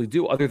possibly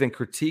do other than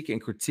critique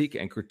and critique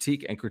and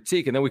critique and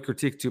critique? And then we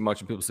critique too much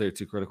and people say you're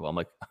too critical. I'm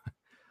like,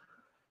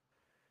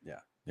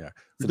 yeah.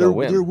 They're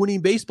a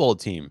winning baseball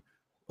team.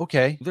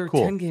 Okay, they're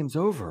cool. 10 games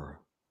over.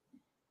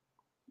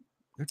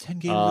 They're 10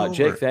 games over.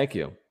 Jake, thank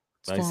you.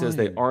 He says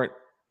they aren't.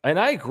 And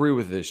I agree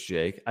with this,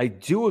 Jake. I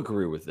do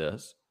agree with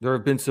this. There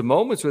have been some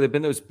moments where there have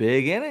been those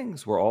big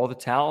innings where all the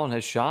talent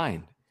has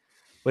shined.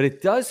 But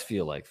it does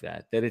feel like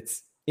that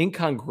it's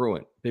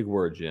incongruent. Big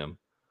word, Jim.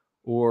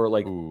 Or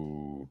like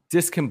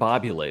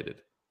discombobulated.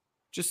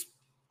 Just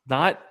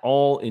not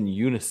all in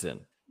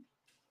unison.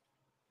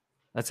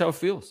 That's how it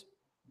feels.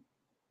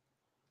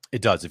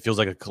 It does. It feels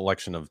like a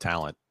collection of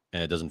talent,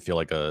 and it doesn't feel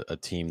like a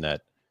team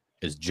that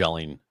is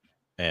gelling.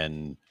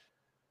 And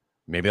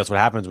maybe that's what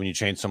happens when you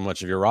change so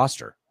much of your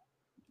roster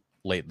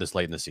late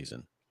in the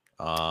season.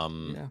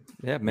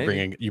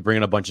 Maybe you bring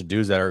in a bunch of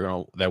dudes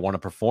that want to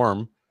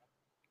perform,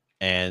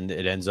 and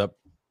it ends up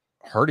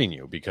hurting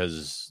you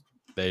because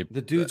the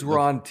dudes were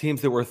on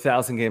teams that were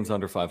 1,000 games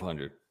under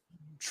 500.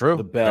 True.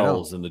 The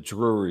Bells and the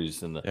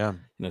Drurys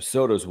and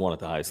Soto's won at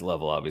the highest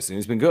level, obviously.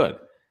 And he's been good.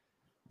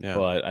 Yeah.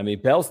 But I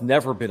mean, Bell's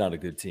never been on a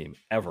good team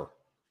ever.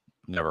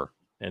 Never.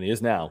 And he is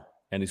now.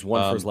 And he's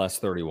won for his last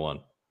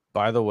 31.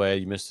 By the way,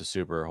 you missed a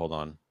super. Hold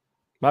on.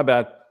 My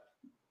bad.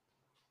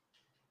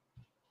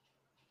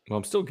 Well,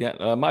 I'm still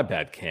getting my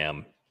bad,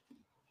 Cam.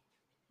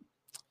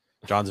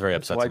 John's very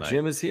upset That's why tonight.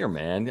 Jim is here,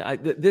 man.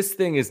 This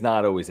thing is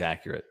not always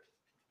accurate.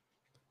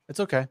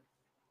 It's okay.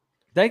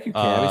 Thank you,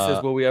 Cam. He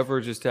says, will we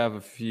ever just have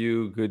a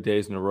few good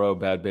days in a row,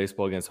 bad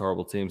baseball against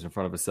horrible teams in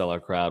front of a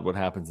sellout crowd? What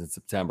happens in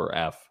September?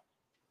 F.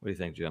 What do you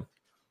think, Jim?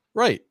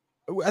 Right.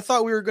 I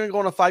thought we were going to go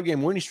on a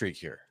 5-game winning streak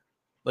here.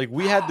 Like,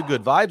 we had the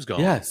good vibes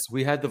going. Yes,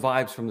 we had the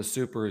vibes from the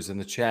supers in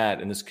the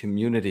chat and this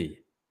community.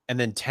 And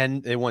then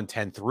they won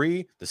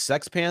 10-3. The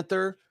Sex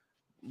Panther,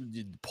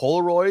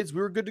 Polaroids,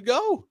 we were good to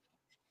go.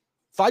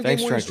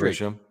 5-game winning streak.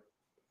 Grisham.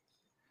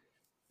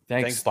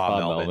 Thanks, Bob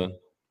Melvin.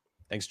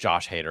 Thanks,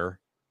 Josh Hader.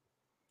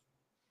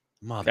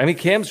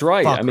 Cam's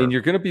right. I mean,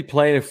 you're going to be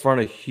playing in front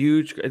of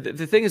huge.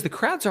 The thing is, the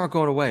crowds aren't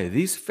going away.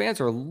 These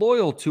fans are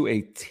loyal to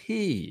a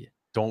T.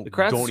 The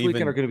crowds this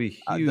weekend are going to be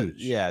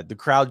huge.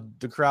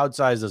 The crowd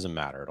size doesn't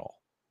matter at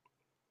all.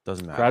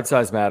 Doesn't matter. Crowd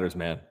size matters,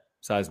 man.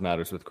 Size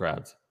matters with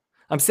crowds.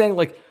 I'm saying,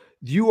 like,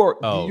 you're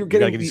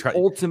getting the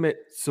ultimate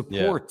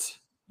support. Yeah.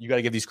 You got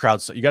to give these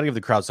crowds. You got to give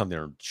the crowd something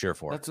to cheer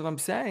for. That's what I'm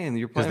saying.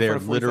 You're playing in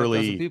front of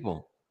 45,000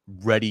 people,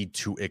 ready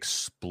to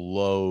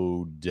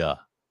explode.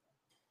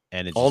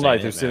 And it's all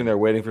night they're sitting there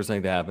waiting for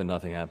something to happen.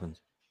 Nothing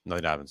happens.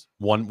 Nothing happens.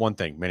 One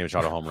thing. Manny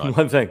Machado home run.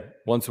 One thing.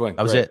 One swing.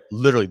 That was it.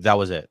 Literally, that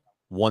was it.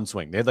 One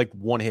swing. They had like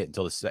one hit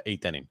until the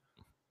 8th inning.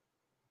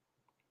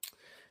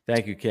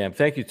 Thank you, Cam.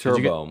 Thank you,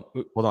 Turbo.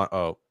 Hold on.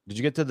 Oh, did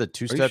you get to the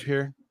 2-step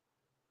here?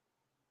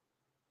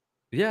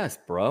 Yes,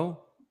 bro.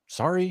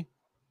 Sorry.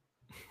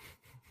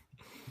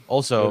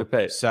 Also,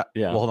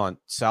 well, hold on.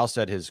 Sal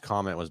said his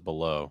comment was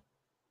below.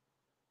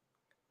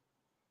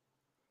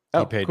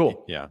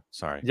 Cool. Yeah,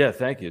 sorry. Yeah,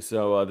 thank you.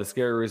 So the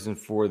scary reason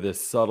for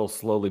this subtle,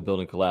 slowly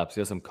building collapse,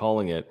 yes, I'm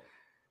calling it,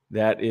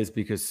 that is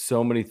because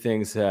so many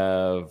things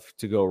have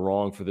to go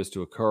wrong for this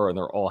to occur, and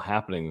they're all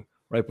happening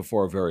right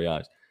before our very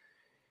eyes.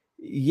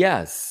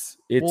 Yes,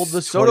 it's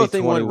the Soto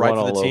thing went right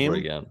for the team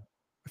again.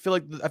 I feel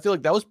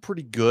like that was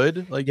pretty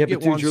good. Like, yeah,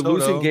 but dude, you're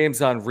losing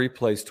games on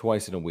replays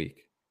twice in a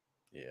week.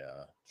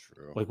 Yeah,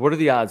 true. Like, what are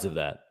the odds of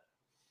that?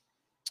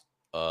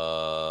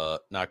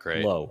 Not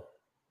great. Low.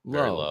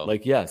 Very low.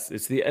 Like, yes,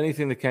 it's the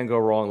anything that can go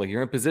wrong. Like,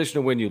 you're in position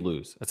to win, you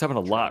lose. That's happened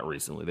a lot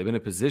recently. They've been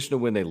in position to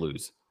win, they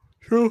lose.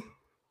 True.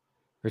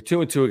 They're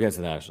 2-2 against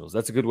the Nationals.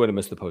 That's a good way to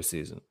miss the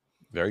postseason.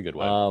 Very good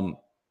way.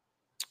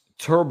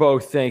 Turbo,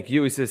 thank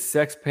you. He says,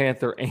 Sex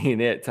Panther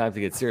ain't it. Time to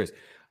get serious.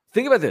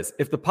 Think about this.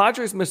 If the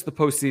Padres miss the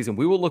postseason,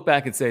 we will look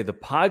back and say the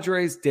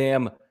Padres'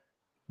 damn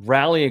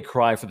rallying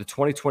cry for the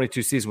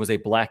 2022 season was a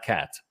black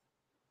cat.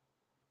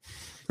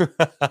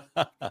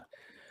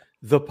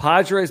 The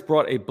Padres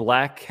brought a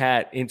black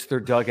cat into their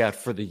dugout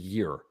for the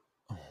year.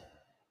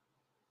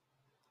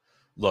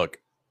 Look,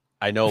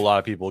 I know a lot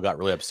of people got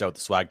really upset with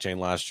the swag chain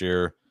last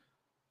year.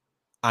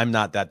 I'm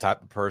not that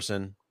type of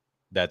person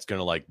that's going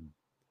to like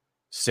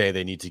say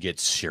they need to get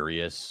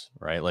serious,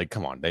 right? Like,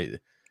 come on. The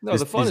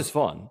fun is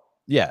fun.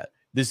 Yeah.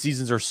 These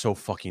seasons are so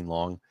fucking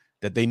long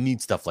that they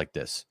need stuff like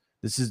this.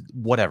 This is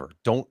whatever.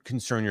 Don't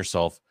concern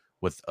yourself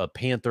with a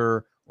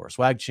Panther or a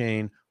swag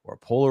chain or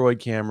a Polaroid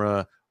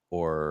camera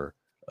or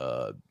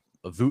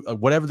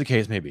whatever the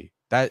case may be.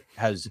 That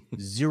has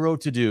zero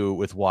to do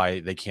with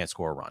why they can't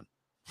score a run.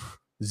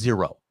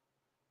 Zero.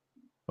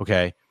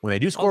 Okay. When they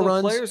do score Although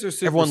runs, players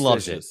are everyone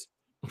loves it.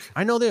 superstitious.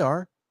 I know they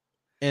are.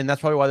 And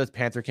that's probably why this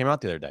Panther came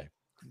out the other day.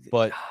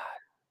 But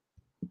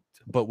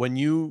when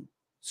you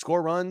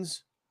score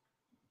runs,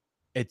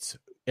 it's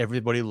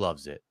everybody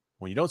loves it.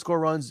 When you don't score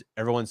runs,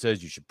 everyone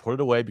says you should put it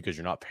away because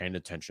you're not paying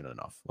attention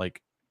enough.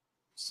 Like,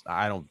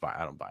 I don't buy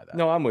that.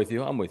 No, I'm with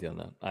you. I'm with you on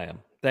that. I am.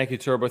 Thank you,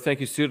 Turbo. Thank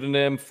you,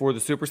 Pseudonym, for the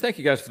supers. Thank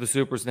you guys for the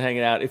supers and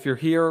hanging out. If you're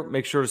here,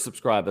 make sure to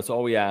subscribe. That's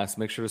all we ask.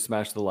 Make sure to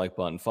smash the like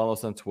button. Follow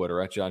us on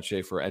Twitter at John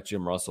Schaefer, at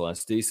Jim Russell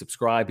SD.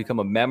 Subscribe. Become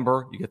a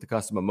member. You get the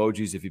custom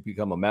emojis if you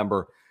become a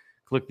member.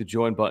 Click the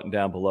join button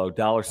down below.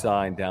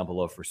 $sign down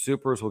below for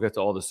supers. We'll get to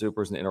all the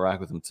supers and interact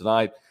with them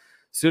tonight.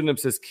 Pseudonym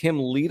says Kim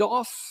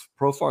leadoff.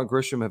 Profar and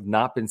Grisham have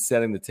not been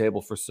setting the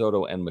table for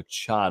Soto and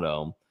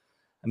Machado.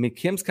 I mean,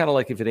 Kim's kind of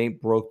like, if it ain't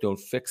broke, don't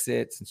fix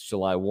it. Since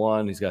July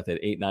 1, he's got that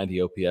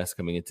 890 OPS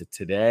coming into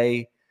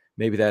today.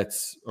 Maybe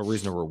that's a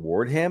reason to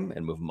reward him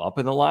and move him up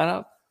in the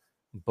lineup.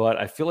 But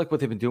I feel like what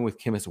they've been doing with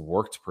Kim has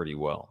worked pretty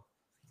well.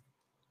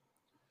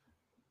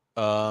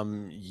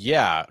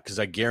 Yeah, because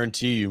I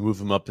guarantee you move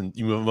him up in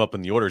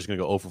the order, he's going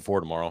to go 0 for 4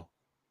 tomorrow.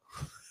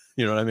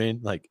 You know what I mean?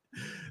 Like,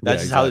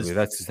 that's just exactly.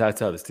 how that's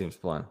how this team's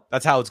playing.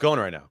 That's how it's going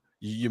right now.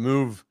 You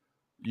move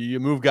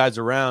guys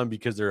around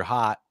because they're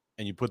hot,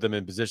 and you put them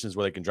in positions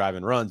where they can drive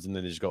in runs, and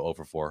then they just go 0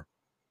 for 4.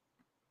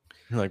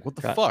 You're like, what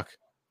the fuck?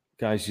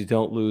 Guys, you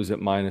don't lose at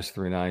minus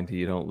 390.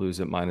 You don't lose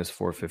at minus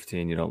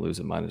 415. You don't lose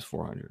at minus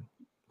 400.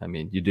 I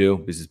mean, you do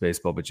because it's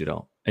baseball, but you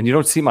don't. And you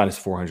don't see minus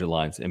 400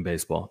 lines in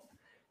baseball.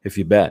 If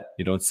you bet,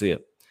 you don't see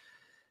it.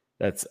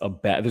 That's a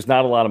bad. There's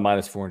not a lot of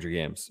minus 400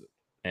 games,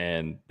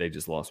 and they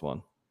just lost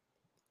one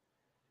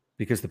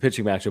because the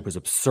pitching matchup was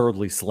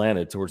absurdly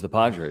slanted towards the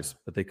Padres,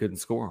 but they couldn't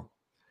score.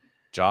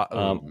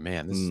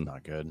 Man, this is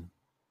not good.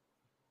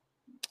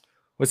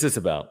 What's this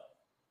about?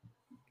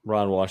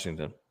 Ron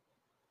Washington.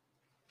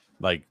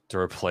 Like, to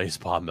replace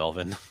Bob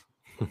Melvin?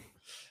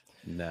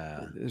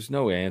 Nah. There's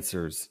no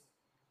answers.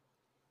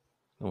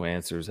 No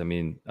answers. I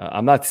mean,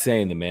 I'm not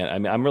saying the man. I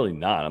mean, I'm really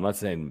not. I'm not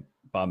saying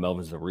Bob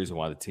Melvin's the reason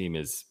why the team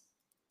is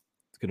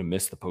going to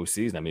miss the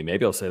postseason. I mean,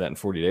 maybe I'll say that in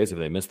 40 days if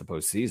they miss the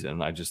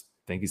postseason. I just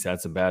think he's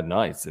had some bad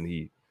nights, and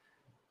he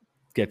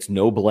gets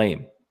no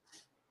blame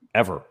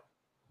ever.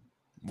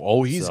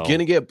 Oh, he's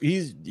gonna get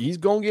blamed. He's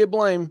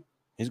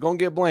gonna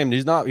get blamed.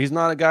 He's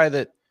not a guy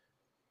that.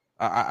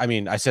 I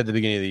mean, I said at the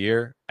beginning of the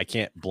year, I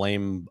can't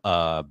blame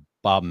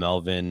Bob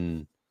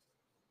Melvin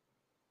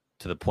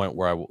to the point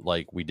where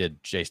we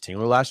did Jace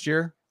Tingler last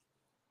year,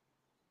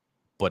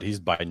 but he's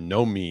by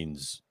no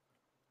means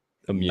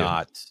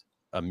immune.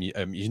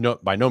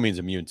 By no means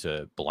immune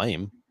to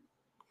blame.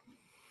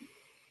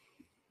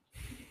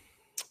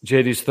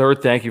 JD's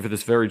third, thank you for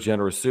this very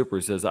generous super.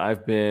 He says,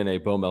 I've been a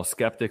Bomel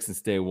skeptic since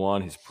day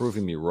one. He's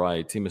proving me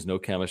right. Team has no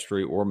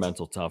chemistry or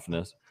mental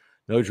toughness.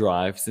 No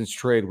drive. Since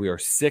trade, we are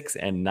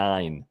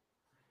 6-9.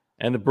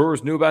 And the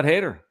Brewers knew about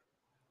Hader.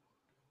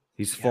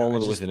 He's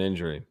fallen with an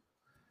injury.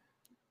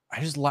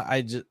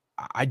 I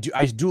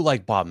do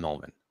like Bob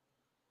Melvin.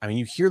 I mean,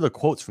 you hear the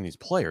quotes from these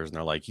players, and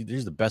they're like,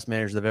 "He's the best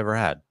manager they've ever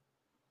had,"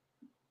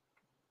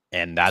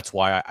 and that's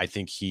why I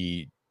think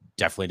he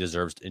definitely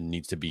deserves and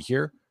needs to be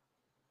here.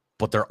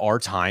 But there are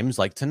times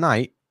like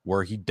tonight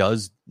where he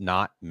does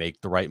not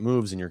make the right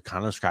moves, and you're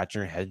kind of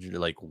scratching your head. You're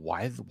like,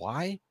 "Why?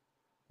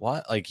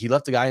 What? Like, he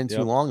left the guy in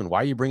too long, and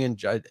why are you bringing?"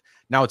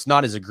 Now it's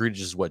not as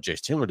egregious as what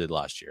Jace Tingler did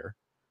last year.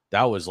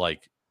 That was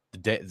like the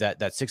day that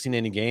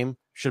 16-inning game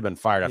should have been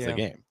fired after the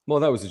game. Well,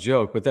 that was a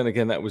joke, but then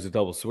again, that was a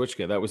double switch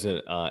game. That was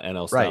an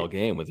NL style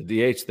game with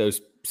the DH.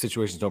 Those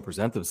situations don't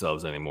present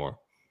themselves anymore.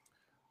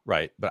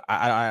 Right, but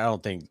I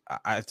don't think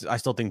I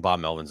still think Bob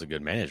Melvin's a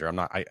good manager.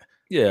 I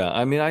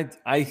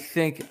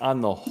think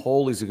on the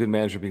whole he's a good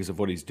manager because of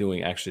what he's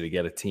doing actually to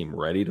get a team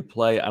ready to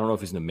play. I don't know if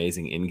he's an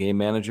amazing in-game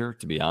manager,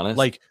 to be honest.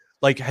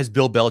 Like has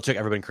Bill Belichick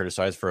ever been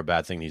criticized for a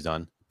bad thing he's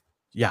done?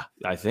 Yeah,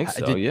 I think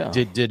so.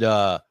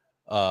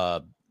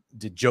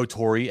 Did Joe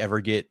Torre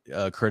ever get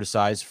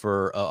criticized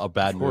for a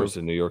bad move? Of course,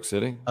 in New York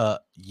City.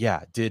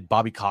 Yeah. Did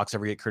Bobby Cox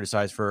ever get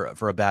criticized for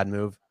a bad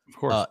move? Of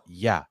course.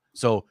 Yeah.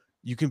 So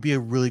you can be a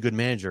really good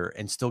manager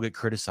and still get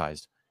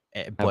criticized,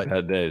 but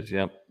have bad days.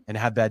 Yep. And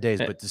have bad days,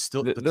 but to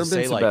still there have been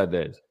some bad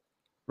days.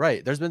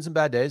 Right. There's been some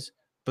bad days,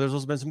 but there's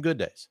also been some good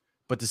days.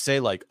 But to say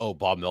like, oh,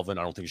 Bob Melvin,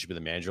 I don't think he should be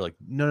the manager. Like,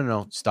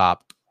 no,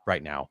 stop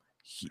right now.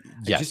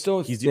 I just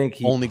don't he's think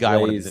the only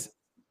guy.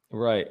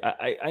 Right.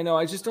 I know.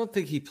 I just don't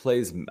think he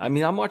plays. I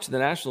mean, I'm watching the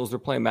Nationals. They're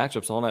playing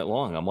matchups all night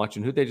long. I'm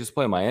watching who they just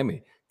play in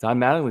Miami. Don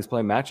Mattingly's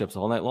playing matchups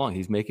all night long.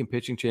 He's making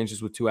pitching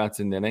changes with 2 outs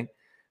in the inning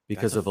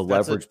because of a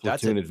leverage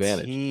platoon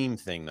advantage. Team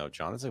thing, though,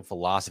 John. It's a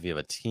philosophy of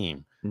a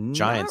team. No,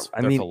 Giants.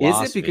 I mean,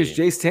 is it because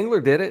Jace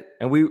Tingler did it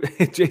and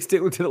Jace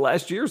Tingler did it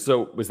last year?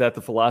 So was that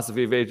the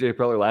philosophy of AJ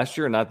Preller last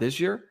year and not this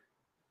year?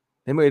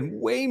 They made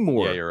way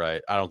more. Yeah, you're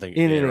right. I don't think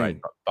you're right.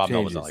 Bob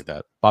Melvin's not like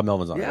that. Bob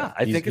Melvin's not. Yeah, like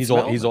that. I think he's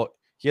old.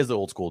 He has the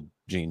old school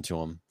gene to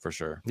him for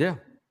sure. Yeah,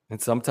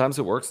 and sometimes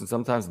it works and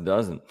sometimes it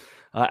doesn't.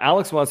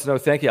 Alex wants to know.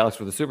 Thank you, Alex,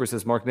 for the super.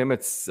 Says Mark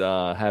Nimitz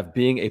have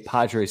being a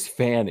Padres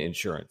fan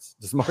insurance.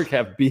 Does Mark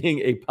have being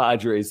a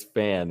Padres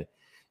fan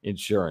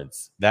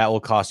insurance. That will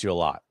cost you a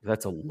lot.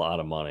 That's a lot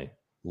of money.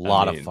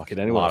 Can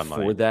anyone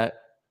afford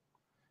that?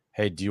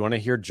 Hey, do you want to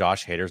hear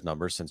Josh Hader's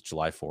numbers since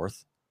July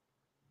 4th?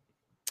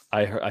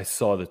 I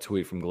saw the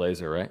tweet from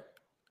Glazer, right?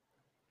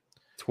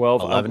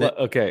 12.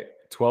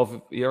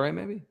 12 ERA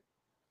maybe?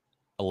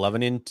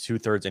 11 and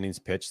 2/3 innings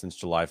pitched since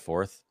July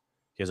 4th.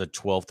 He has a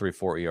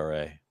 12.34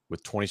 ERA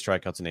with 20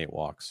 strikeouts and 8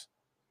 walks.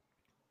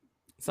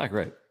 It's not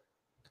great.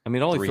 I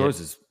mean, all he throws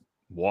is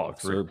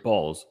walks or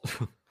balls.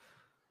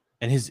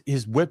 And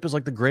his whip is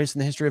like the greatest in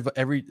the history of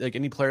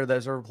any player that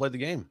has ever played the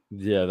game.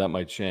 Yeah, that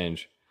might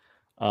change.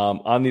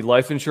 On the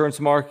life insurance,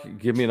 Mark,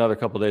 give me another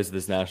couple of days of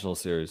this national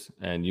series,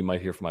 and you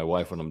might hear from my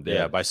wife when I'm dead.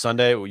 Yeah, by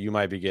Sunday, you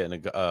might be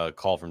getting a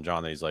call from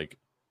John that he's like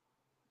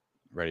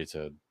ready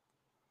to.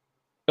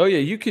 Oh yeah,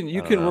 you can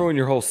ruin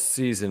your whole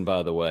season.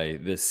 By the way,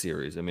 this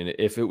series. I mean,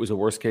 if it was a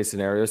worst case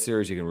scenario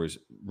series, you can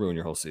ruin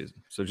your whole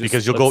season. So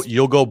because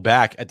you'll go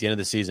back at the end of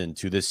the season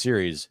to this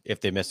series if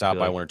they miss out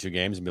by 1 or 2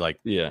 games and be like,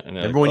 yeah.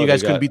 Remember when you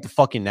guys couldn't beat the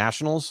fucking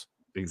Nationals?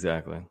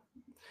 Exactly.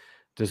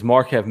 Does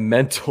Mark have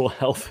mental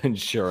health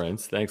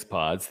insurance? Thanks,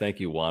 Pods. Thank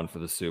you, Juan, for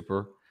the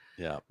super.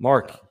 Yeah,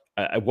 Mark,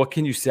 what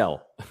can you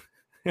sell?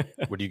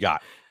 What do you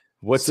got?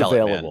 What's Sell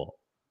available?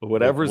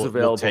 Whatever's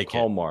available.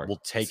 Call Mark. We'll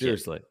take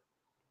seriously.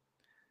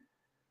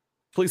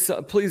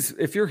 Please,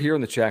 if you're here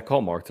in the chat,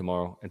 call Mark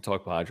tomorrow and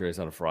talk Padres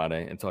on a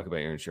Friday and talk about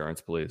your insurance,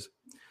 please.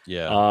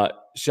 Yeah.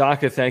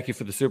 Shaka, thank you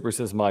for the super.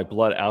 Says my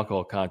blood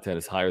alcohol content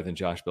is higher than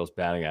Josh Bell's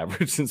batting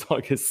average since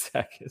August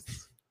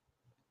 2nd.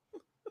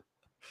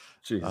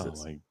 Jesus.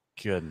 Oh my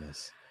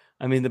goodness.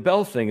 I mean, the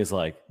Bell thing is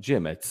like,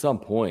 Jim, at some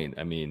point,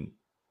 I mean,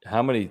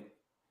 how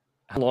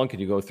long can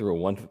you go through a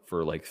 1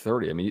 for like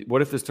 30? I mean,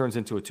 what if this turns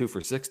into a 2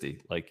 for 60?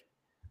 Like,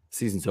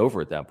 season's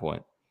over at that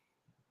point.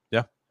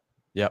 Yeah.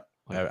 Yep.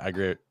 I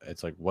agree.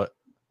 It's like, what?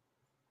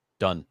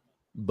 Done.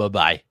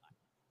 Bye-bye.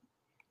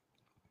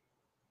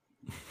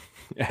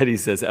 Eddie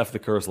says, F the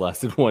curse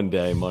lasted 1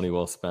 day. Money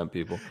well spent,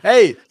 people.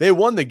 Hey, they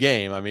won the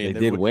game. I mean, they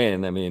did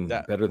win. I mean,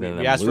 better than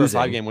we asked losing.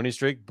 for a 5-game winning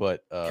streak,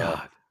 but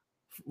God.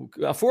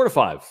 4 to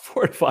 5.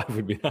 4 to 5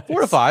 would be nice.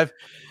 4 to 5.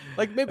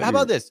 Like, maybe, how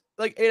about this?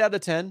 Like 8 out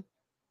of 10.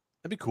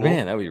 That'd be cool.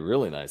 Man, that'd be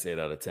really nice. 8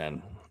 out of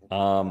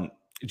 10.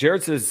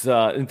 Jared says,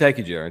 and thank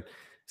you, Jared,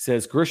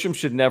 says Grisham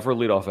should never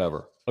lead off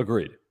ever.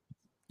 Agreed.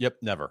 Yep,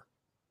 never.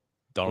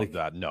 Don't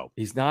that. No.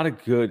 He's not a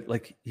good,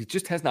 he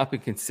just has not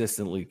been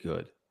consistently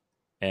good.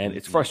 And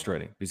it's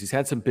frustrating because he's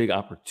had some big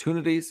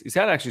opportunities. He's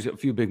had actually a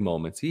few big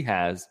moments. He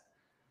has,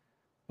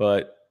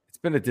 but it's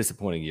been a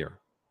disappointing year,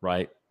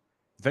 right?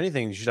 If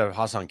anything, you should have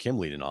Hassan Kim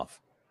leading off.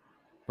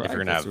 Right. If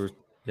you're going to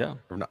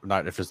have,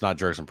 not if it's not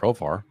Jurickson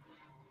Profar.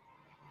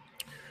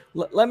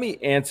 Let me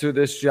answer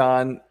this,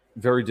 John,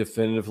 very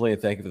definitively,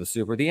 and thank you for the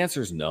super. The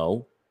answer is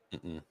no.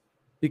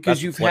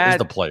 Because you've had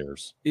the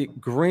players.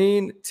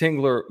 Green,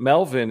 Tingler,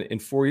 Melvin in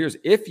 4 years.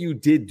 If you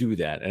did do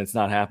that, and it's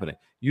not happening,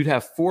 you'd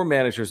have 4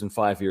 managers in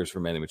 5 years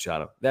for Manny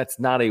Machado. That's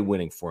not a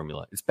winning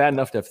formula. It's bad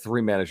enough to have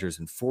 3 managers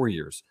in 4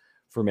 years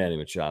for Manny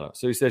Machado.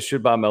 So he says,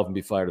 should Bob Melvin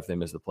be fired if they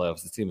miss the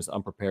playoffs? The team is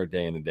unprepared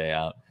day in and day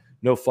out.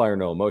 No fire,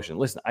 no emotion.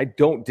 Listen, I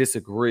don't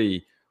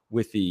disagree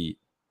with the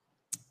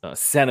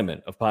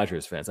sentiment of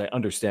Padres fans. I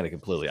understand it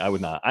completely. I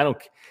would not. I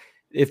don't.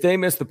 If they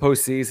miss the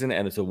postseason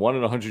and it's a 1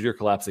 in 100-year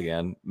collapse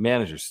again,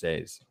 manager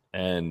stays.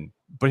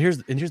 But here's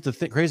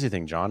the crazy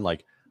thing, John.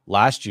 Like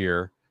last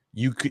year,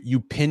 you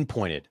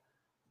pinpointed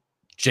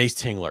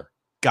Jace Tingler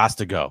got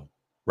to go,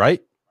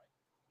 right?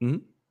 Mm-hmm.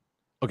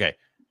 Okay.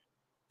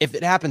 If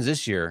it happens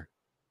this year,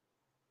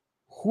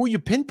 who are you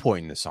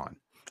pinpointing this on?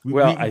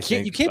 Well,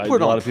 you can't put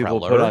it on a lot of people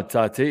put on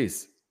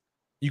Tatis.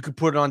 You could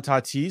put it on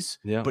Tatis,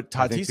 yeah, but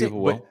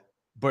Tatis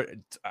But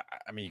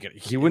I mean,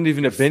 he wouldn't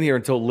even have been here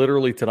until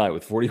literally tonight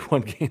with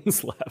 41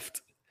 games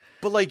left.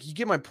 But like, you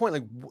get my point.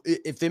 Like,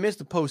 if they miss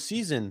the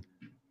postseason,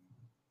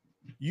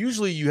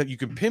 usually you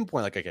can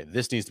pinpoint like, okay,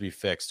 this needs to be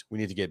fixed. We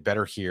need to get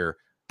better here.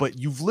 But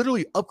you've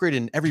literally upgraded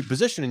in every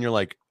position, and you're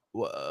like,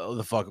 what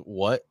the fuck?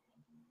 What?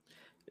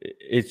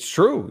 It's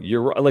true.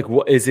 You're right. Like,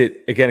 what is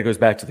it? Again, it goes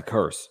back to the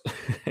curse.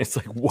 It's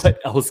like, what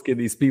else can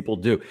these people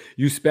do?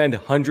 You spend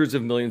hundreds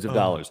of millions of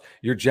dollars.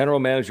 Your general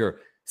manager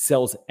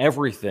sells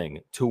everything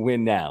to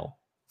win now.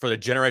 For the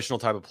generational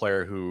type of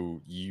player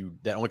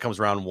that only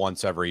comes around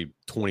once every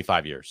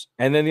 25 years.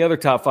 And then the other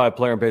top 5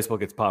 player in baseball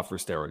gets popped for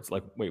steroids.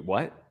 Like, wait,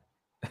 what?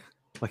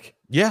 Like,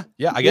 yeah.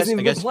 I guess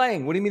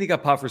playing. What do you mean he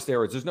got popped for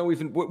steroids? There's no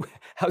even.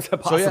 How's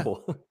that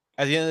possible? So,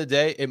 at the end of the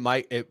day, it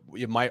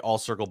might all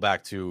circle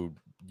back to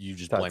you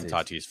just blame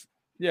Tatis.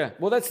 Yeah,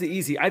 well, that's the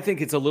easy. I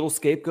think it's a little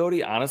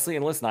scapegoaty, honestly.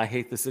 And listen, I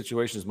hate the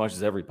situation as much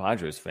as every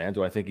Padres fan.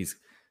 Do I think he's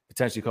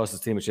potentially cost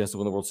his team a chance to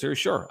win the World Series?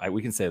 Sure,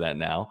 we can say that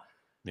now.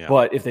 Yeah.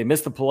 But if they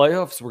miss the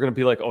playoffs, we're going to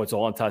be like, oh, it's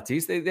all on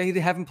Tatis. They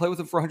haven't played with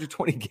him for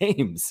 120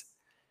 games.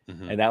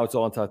 Mm-hmm. And now it's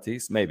all on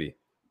Tatis? Maybe.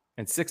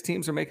 And 6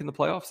 teams are making the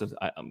playoffs?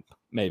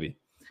 Maybe.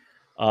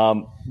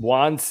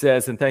 Juan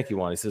says, and thank you,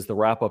 Juan. He says, the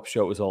wrap-up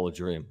show was all a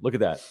dream. Look at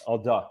that. I'll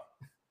duck.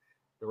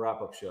 The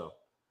wrap-up show.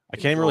 I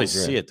can't even really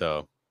see it,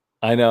 though.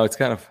 I know. It's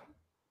kind of.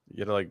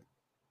 You gotta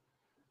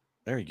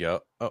there you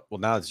go. Oh, well,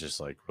 now it's just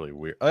like really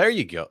weird. Oh, there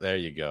you go. There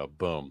you go.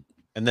 Boom.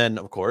 And then,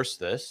 of course,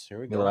 this. Here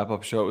we The go.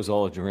 wrap-up show, it was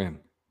all a dream.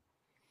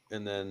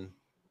 And then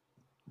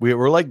we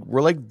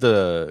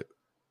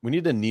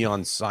need a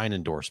neon sign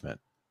endorsement.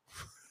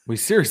 We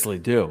seriously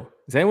do.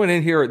 Is anyone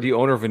in here the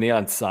owner of a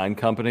neon sign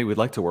company? We'd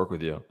like to work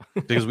with you.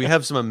 Because we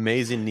have some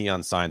amazing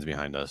neon signs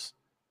behind us.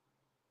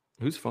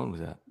 Whose phone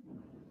was that?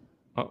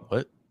 Oh,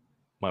 What?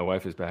 My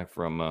wife is back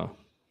from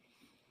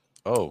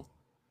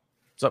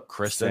What's up,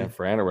 Kristen? San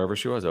Fran or wherever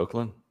she was,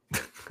 Oakland.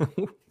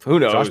 Who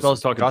knows? Josh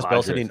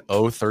Bell's hitting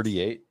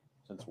 038.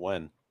 Since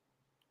when?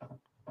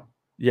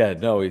 Yeah,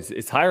 no,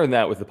 it's higher than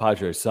that with the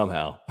Padres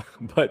somehow.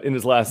 But in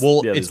his last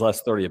his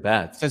last 30 at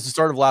bats. Since the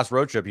start of last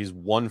road trip, he's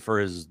won for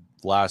his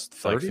last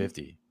 30?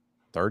 50.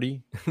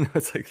 30? No,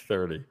 it's like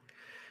 30.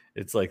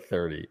 It's like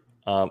 30.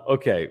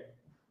 Okay.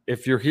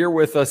 If you're here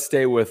with us,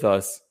 stay with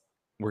us.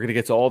 We're going to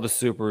get to all the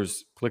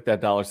supers. Click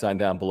that $sign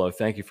down below.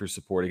 Thank you for your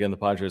support. Again, the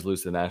Padres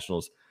lose to the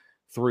Nationals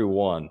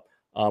 3-1.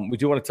 We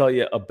do want to tell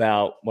you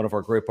about one of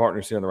our great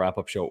partners here on the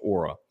wrap-up show,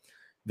 Aura.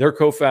 Their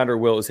co-founder,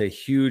 Will, is a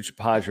huge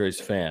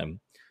Padres fan.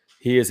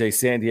 He is a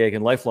San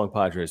Diegan lifelong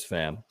Padres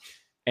fan.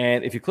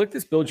 And if you click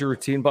this Build Your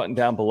Routine button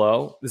down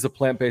below, this is a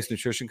plant-based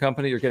nutrition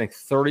company. You're getting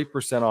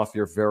 30% off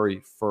your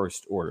very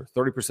first order.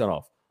 30%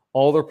 off.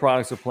 All their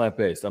products are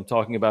plant-based. I'm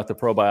talking about the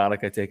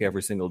probiotic I take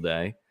every single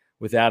day.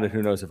 Without it,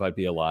 who knows if I'd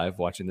be alive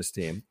watching this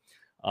team.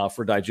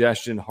 For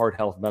digestion, heart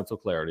health, mental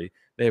clarity.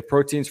 They have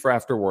proteins for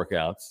after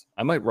workouts.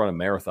 I might run a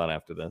marathon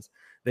after this.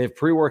 They have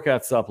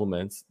pre-workout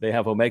supplements. They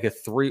have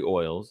omega-3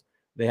 oils.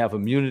 They have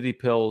immunity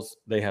pills.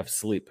 They have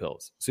sleep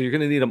pills. So you're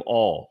going to need them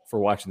all for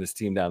watching this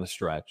team down the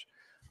stretch.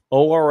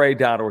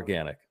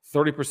 ORA.organic.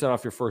 30%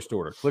 off your first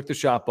order. Click the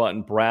shop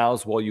button.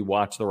 Browse while you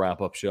watch the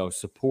wrap-up show.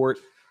 Support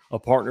a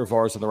partner of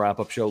ours on the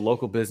wrap-up show.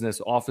 Local business,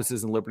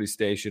 offices in Liberty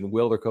Station.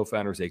 Will, their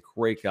co-founder, is a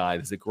great guy.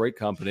 It's a great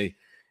company.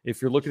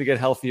 If you're looking to get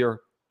healthier,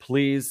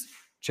 please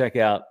check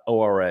out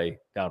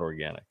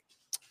ORA.organic.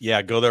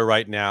 Yeah, go there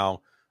right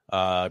now.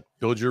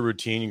 Build your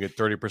routine. You get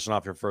 30%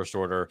 off your first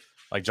order.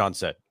 Like John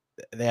said,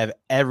 they have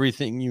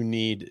everything you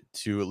need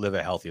to live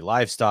a healthy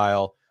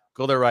lifestyle.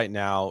 Go there right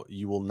now.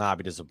 You will not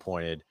be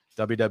disappointed.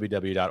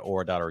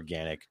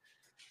 www.aura.organic.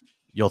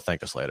 You'll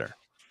thank us later.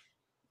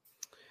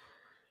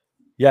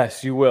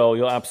 Yes, you will.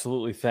 You'll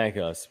absolutely thank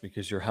us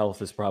because your health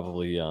has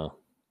probably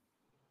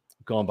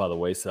gone by the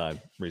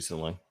wayside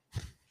recently.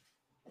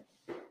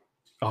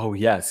 Oh,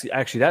 yes.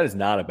 Actually, that is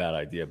not a bad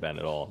idea, Ben,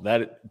 at all.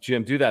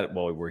 Jim, do that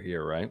while we're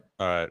here, right?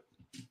 All right.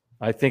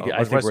 I think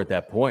we're at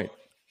that point.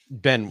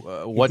 Ben,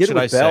 what should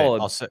I say?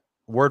 I'll say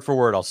word for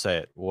word. I'll say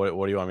it. What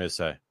do you want me to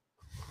say?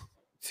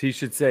 He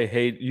should say,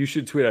 "Hey," you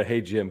should tweet out,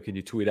 "Hey Jim, can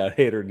you tweet out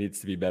Hater needs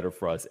to be better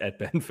for us at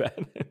Ben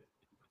Fadden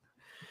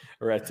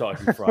or at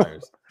Talking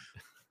Friars."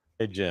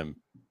 Hey Jim.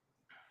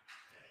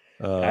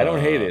 I don't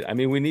hate it. I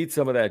mean, we need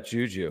some of that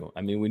juju.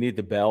 I mean, we need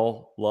the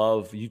Bell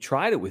love. You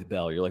tried it with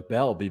Bell. You're like,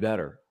 Bell, be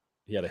better.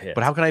 He had a hit.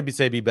 But how can I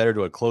be better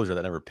to a closer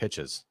that never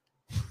pitches?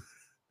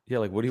 Yeah,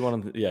 like what do you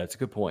want him to? Yeah, it's a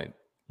good point.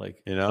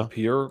 Like,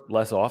 appear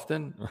less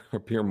often or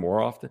appear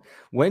more often.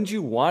 When do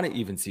you want to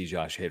even see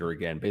Josh Hader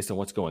again based on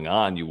what's going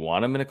on? You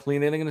want him in a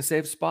clean inning in a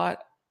safe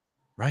spot?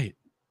 Right.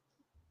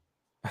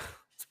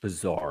 It's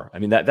bizarre. I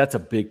mean, that's a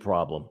big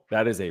problem.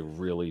 That is a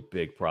really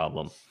big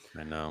problem.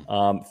 I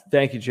know.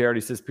 Thank you, Jared.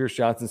 He says Pierce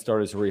Johnson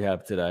started his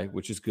rehab today,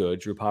 which is good.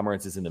 Drew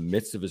Pomeranz is in the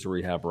midst of his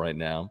rehab right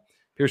now.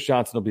 Pierce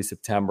Johnson will be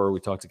September. We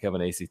talked to Kevin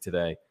Acee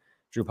today.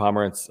 Drew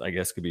Pomeranz, I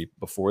guess, could be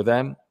before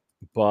then.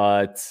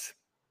 But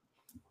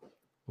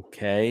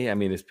okay, I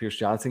mean, is Pierce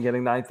Johnson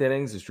getting ninth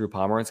innings? Is Drew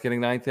Pomeranz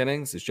getting ninth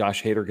innings? Is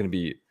Josh Hader going to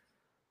be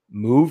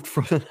moved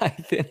from the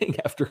ninth inning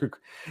after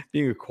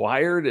being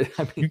acquired?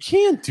 I mean, you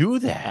can't do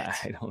that.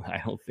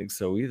 I don't think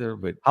so either.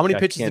 But how many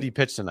pitches did he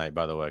pitch tonight,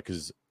 by the way?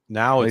 Because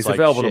now he's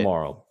available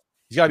tomorrow.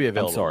 He's got to be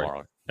available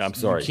tomorrow. I'm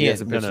sorry. He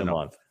hasn't pitched in a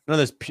month. None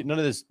of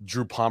this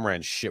Drew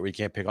Pomeranz shit where you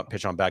can't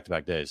pitch on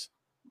back-to-back days.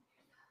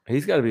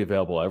 He's got to be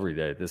available every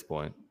day at this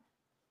point.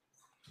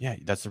 Yeah,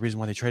 that's the reason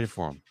why they traded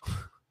for him.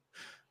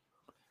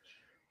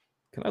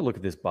 Can I look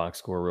at this box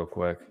score real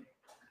quick?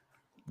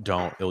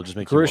 Don't. It'll just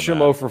make Grisham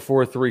 0 for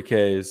 4, 3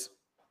 Ks.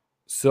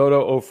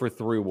 Soto 0 for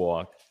 3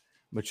 walk.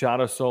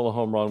 Machado solo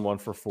home run 1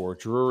 for 4.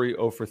 Drury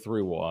 0 for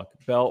 3 walk.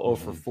 Bell 0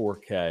 for 4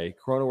 K.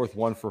 Cronenworth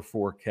 1 for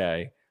 4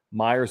 K.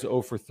 Myers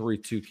 0 for 3,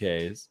 2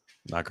 Ks.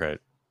 Not great.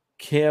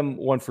 Kim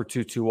 1 for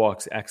 2, 2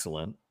 walks.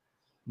 Excellent.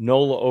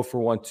 Nola 0 for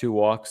 1, 2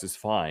 walks is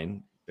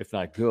fine, if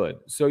not good.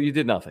 So you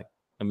did nothing.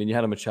 I mean, you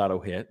had a Machado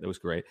hit. That was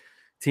great.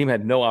 Team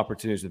had no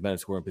opportunities with men in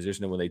scoring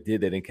position, and when they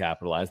did, they didn't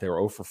capitalize. They were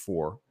 0 for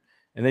 4.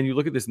 And then you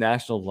look at this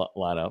national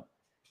lineup,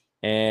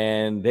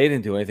 and they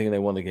didn't do anything, and they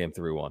won the game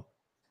 3-1.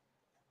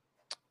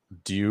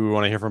 Do you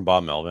want to hear from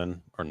Bob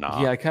Melvin or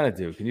not? Yeah, I kind of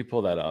do. Can you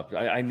pull that up?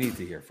 I need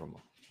to hear from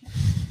him.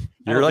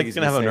 You're like going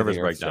to have a nervous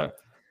breakdown.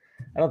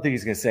 I don't think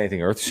he's going to say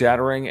anything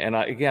earth-shattering. And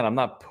again, I'm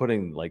not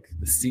putting like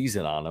the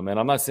season on him, and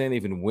I'm not saying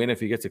even win if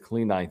he gets a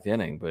clean ninth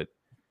inning, but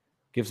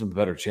gives him a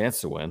better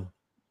chance to win.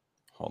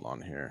 Hold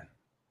on here.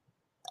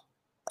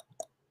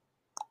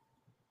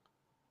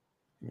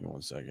 Give me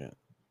 1 second.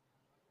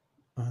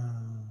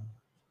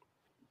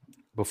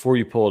 Before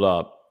you pull it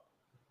up,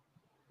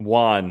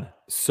 Juan,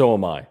 so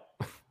am I.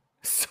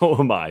 So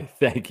am I.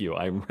 Thank you.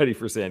 I'm ready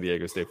for San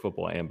Diego State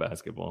football and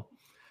basketball.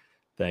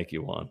 Thank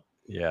you, Juan.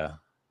 Yeah.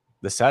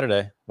 This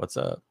Saturday, what's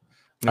up?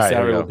 This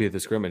Saturday will be at the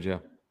scrimmage, yeah.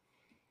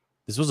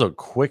 This was a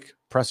quick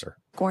presser.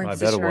 Gordon's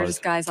the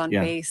shortest guys on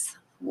base.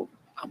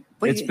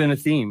 It's been a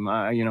theme.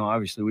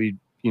 Obviously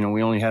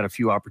we only had a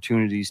few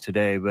opportunities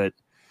today, but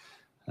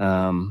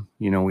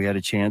we had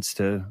a chance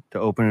to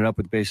open it up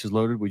with bases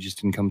loaded. We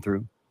just didn't come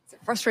through. It's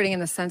frustrating in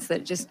the sense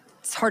that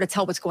it's hard to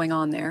tell what's going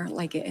on there.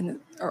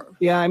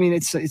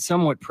 It's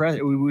somewhat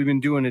we've been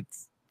doing it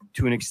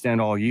to an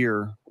extent all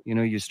year.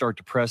 You start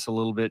to press a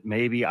little bit,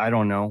 maybe. I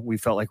don't know. We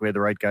felt like we had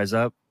the right guys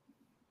up.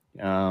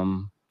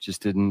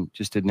 Just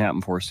didn't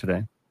happen for us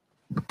today.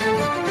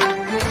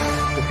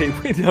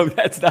 Wait, no,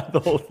 that's not the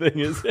whole thing,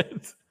 is it?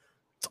 It's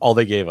all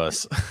they gave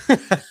us.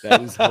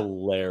 That is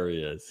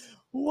hilarious.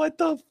 What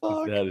the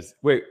fuck? That is.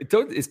 Wait,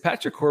 is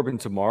Patrick Corbin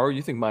tomorrow?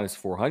 You think minus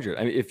 400?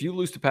 I mean, if you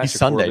lose to Patrick he's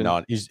Sunday,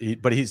 Corbin,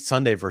 but he's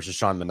Sunday versus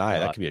Sean Manaea.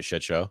 That could be a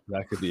shit show.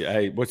 That could be.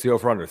 Hey, what's the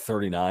over under?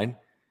 39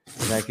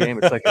 in that game?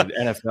 It's like an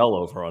NFL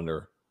over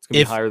under. It's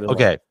gonna be higher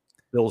than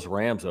Bills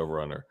Rams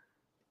over under.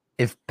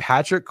 If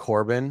Patrick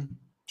Corbin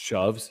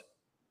shoves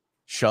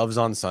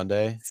on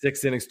Sunday,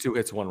 6 innings, 2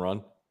 hits, 1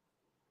 run,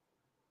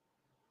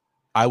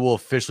 I will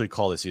officially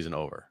call the season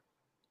over.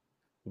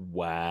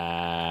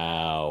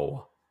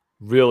 Wow.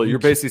 Really? You're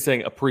basically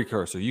saying a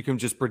precursor. You can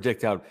just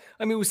predict how.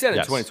 I mean, we said in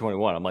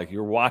 2021. I'm like,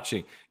 you're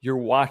watching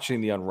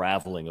the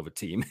unraveling of a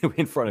team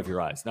in front of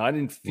your eyes. Now, I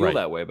didn't feel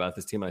that way about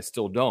this team, and I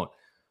still don't.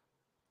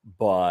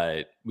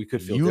 But we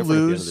could feel different at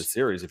the end of the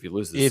series if you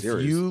lose the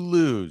series. If you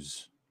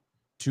lose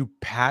to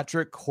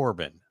Patrick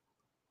Corbin,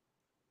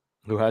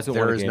 who hasn't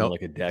won a game in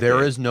like a decade,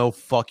 there is no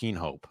fucking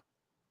hope.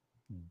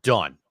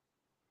 Done.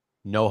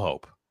 No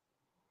hope.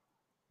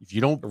 If you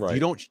don't, I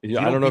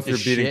don't know if you're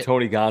beating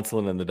Tony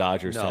Gonsolin and the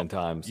Dodgers 10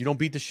 times. You don't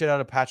beat the shit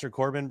out of Patrick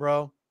Corbin,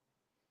 bro.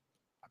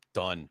 I'm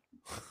done.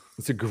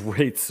 It's a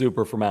great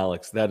super from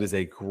Alex. That is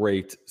a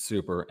great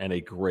super and a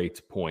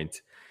great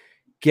point.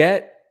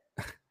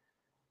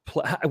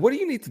 What do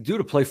you need to do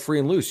to play free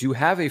and loose? You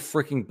have a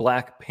freaking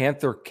Black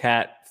Panther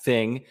cat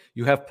thing.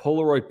 You have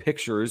Polaroid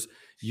pictures.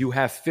 You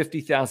have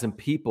 50,000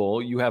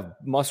 people. You have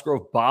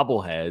Musgrove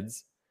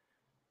bobbleheads.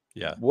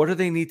 Yeah. What do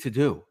they need to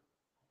do?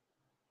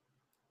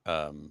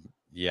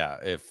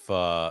 If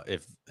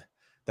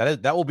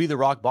that will be the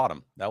rock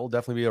bottom. That will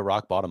definitely be a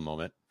rock bottom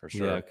moment for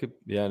sure.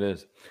 Yeah, it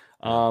is.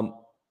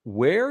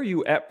 Where are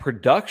you at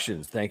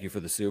Productions? Thank you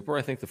for the super.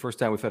 I think the first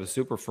time we've had a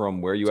super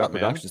from Where You At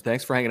Productions.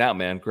 Thanks for hanging out,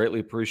 man.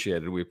 Greatly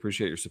appreciated. We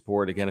appreciate your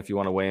support. Again, if you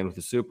want to weigh in with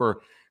the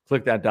super,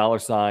 click that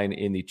 $sign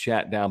in the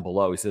chat down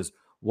below. He says,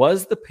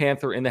 was the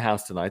Panther in the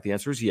house tonight? The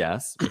answer is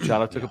yes.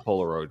 Machado took a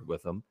Polaroid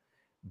with him.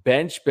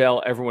 Bench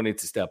Bell. Everyone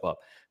needs to step up.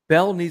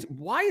 Bell needs.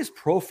 Why is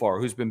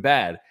Profar, who's been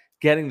bad,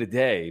 getting the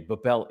day,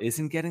 but Bell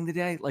isn't getting the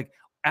day? Like,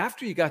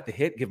 after you got the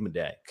hit, give him a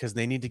day. Because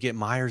they need to get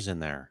Myers in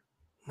there.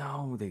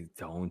 No, they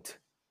don't.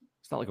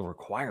 It's not like a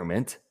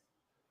requirement.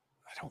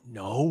 I don't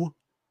know.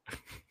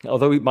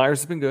 Although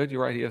Myers has been good.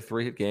 You're right. He had a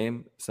 3-hit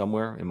game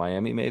somewhere in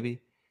Miami, maybe.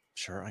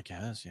 Sure, I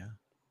guess, yeah.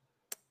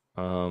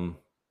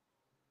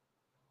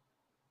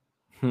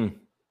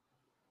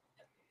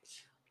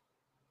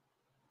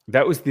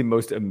 That was the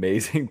most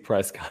amazing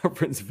press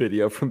conference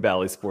video from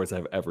Bally Sports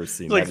I've ever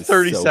seen. Like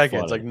 30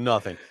 seconds, like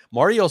nothing.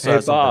 Marty also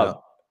has something.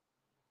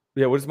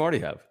 Yeah, what does Marty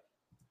have?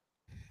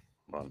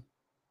 Come on.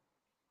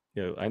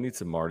 Yeah, I need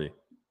some Marty.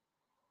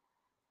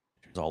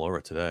 He's all over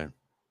it today.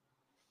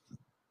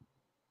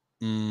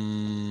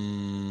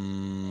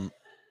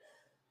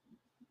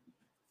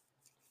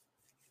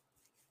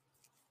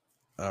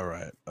 All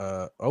right.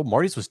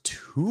 Marty's was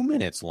 2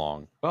 minutes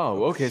long.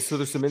 Oh, okay. So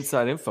there's some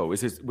inside info.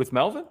 Is it with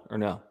Melvin or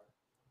no?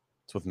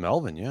 It's with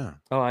Melvin, yeah.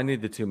 Oh, I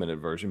need the 2-minute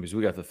version because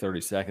we got the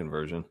 30-second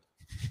version.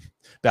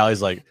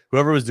 Bally's like,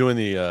 whoever was doing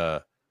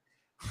the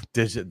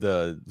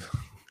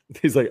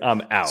he's like,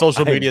 I'm out.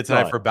 Social media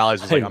tonight for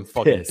Bally's was like, I'm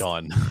fucking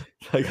done.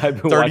 Like,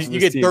 I've been watching. You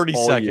get 30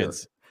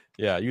 seconds.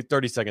 Year. Yeah, you get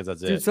 30 seconds.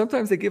 That's Dude, it.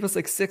 Sometimes they give us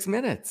like 6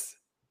 minutes.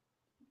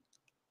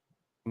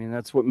 I mean,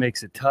 that's what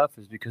makes it tough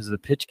is because of the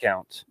pitch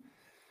counts.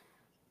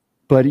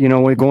 But,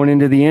 when going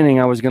into the inning,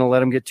 I was going to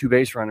let him get 2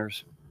 base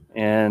runners.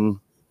 And,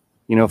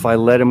 if I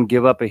let him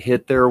give up a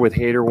hit there with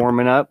Hader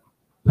warming up,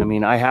 I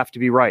mean, I have to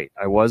be right.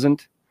 I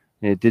wasn't.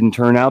 It didn't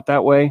turn out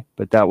that way,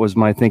 but that was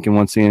my thinking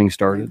once the inning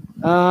started.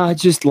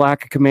 Just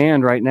lack of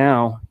command right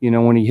now.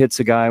 When he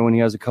hits a guy, when he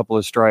has a couple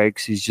of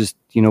strikes, he's just,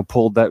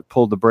 pulled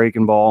the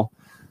breaking ball,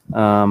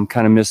 kind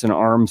of missing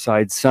arm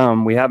side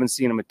some. We haven't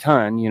seen him a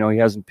ton. He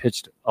hasn't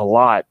pitched a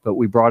lot, but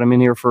we brought him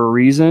in here for a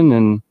reason.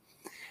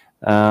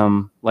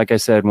 And like I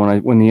said,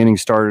 when the inning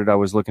started, I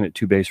was looking at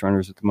 2 base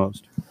runners at the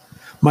most.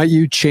 Might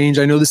you change?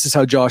 I know this is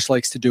how Josh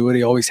likes to do it.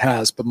 He always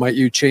has, but might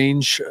you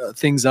change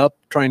things up,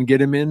 try and get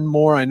him in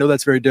more? I know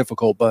that's very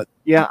difficult, but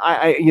yeah,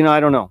 I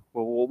don't know.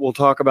 We'll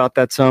talk about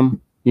that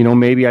some.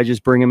 Maybe I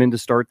just bring him in to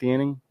start the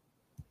inning,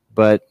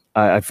 but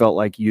I felt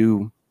like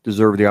you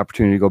deserve the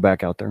opportunity to go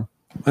back out there.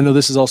 I know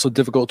this is also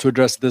difficult to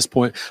address at this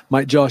point.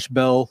 Might Josh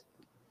Bell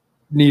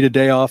need a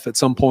day off at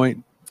some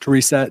point? to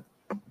reset?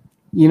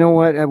 You know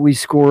what? We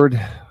scored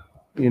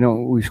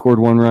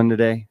 1 run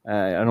today.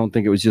 I don't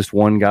think it was just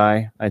one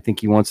guy. I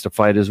think he wants to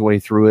fight his way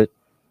through it.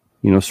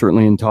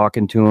 Certainly in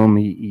talking to him,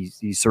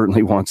 he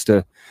certainly wants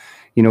to,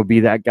 be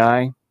that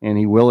guy, and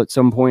he will at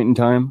some point in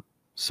time.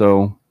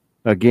 So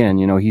again,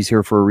 he's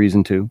here for a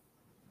reason too.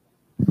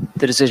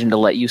 The decision to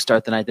let you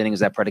start the ninth inning, is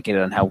that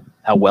predicated on how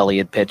well he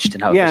had pitched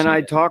and how? Yeah, and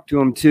I talked to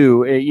him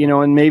too.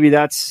 And maybe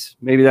that's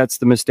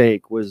the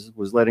mistake was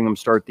letting him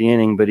start the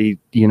inning. But he,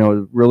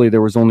 really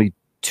there was only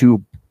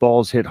 2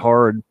 balls hit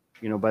hard,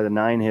 by the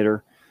 9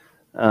 hitter,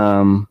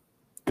 the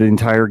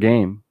entire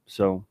game.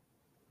 So,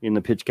 and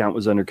the pitch count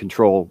was under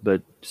control.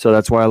 But so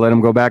that's why I let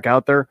him go back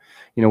out there.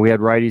 We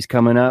had righties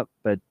coming up,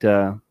 but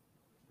 2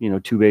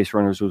 base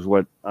runners was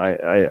what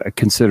I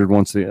considered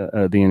once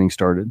the inning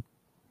started.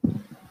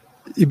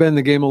 You've been in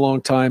the game a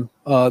long time,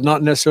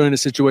 not necessarily in a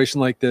situation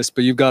like this,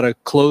 but you've got a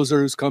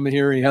closer who's coming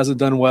here. He hasn't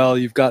done well.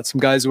 You've got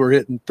some guys who are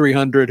hitting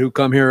 300 who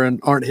come here and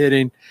aren't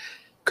hitting.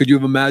 Could you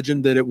have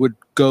imagined that it would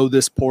go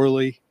this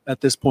poorly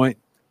at this point?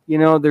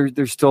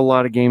 There's still a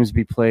lot of games to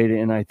be played,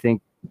 and I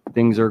think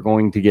things are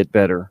going to get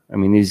better. I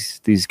mean,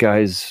 these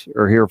guys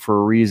are here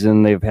for a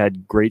reason. They've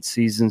had great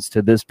seasons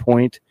to this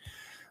point,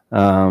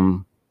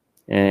 and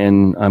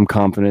I'm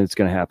confident it's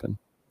going to happen.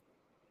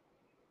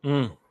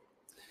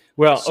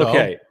 Well,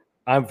 okay.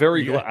 I'm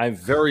very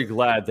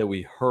glad that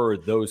we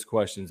heard those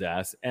questions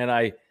asked, and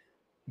I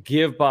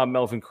give Bob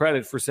Melvin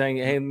credit for saying,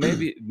 "Hey,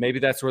 maybe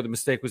that's where the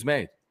mistake was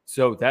made."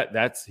 So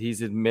that's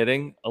he's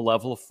admitting a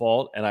level of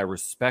fault, and I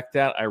respect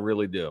that. I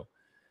really do.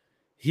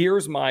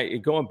 Here's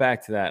going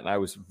back to that, and I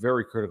was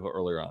very critical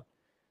earlier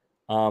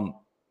on.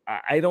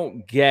 I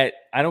don't care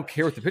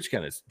what the pitch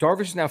count is.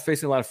 Darvish is now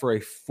facing a lineup for a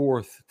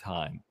 4th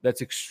time.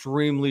 That's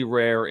extremely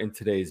rare in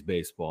today's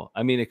baseball.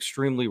 I mean,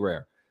 extremely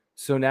rare.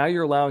 So now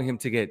you're allowing him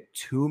to get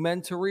 2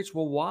 men to reach?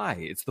 Well, why?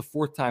 It's the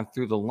 4th time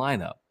through the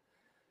lineup.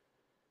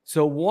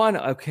 So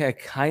I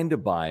kind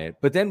of buy it.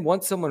 But then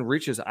once someone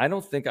reaches, I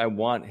don't think I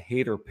want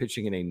Hader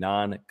pitching in a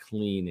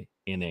non-clean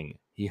inning.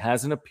 He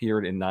hasn't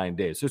appeared in 9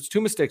 days. So it's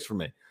 2 mistakes for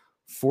me.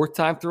 4th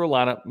time through a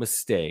lineup,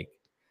 mistake.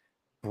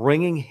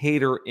 Bringing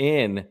Hader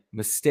in,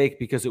 mistake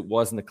because it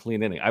wasn't a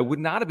clean inning. I would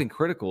not have been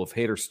critical if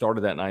Hader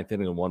started that 9th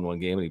inning and won 1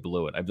 game and he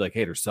blew it. I'd be like,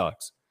 Hader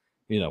sucks.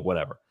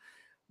 Whatever.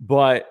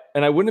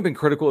 And I wouldn't have been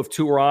critical if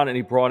 2 were on and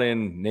he brought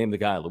in, name the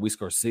guy, Luis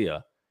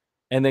Garcia.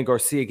 And then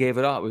Garcia gave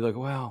it up. We were like,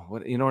 wow,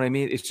 what, you know what I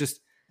mean? It was just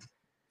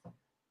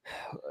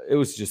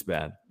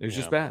bad. It was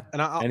just bad.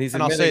 And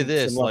I'll say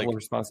this, some level of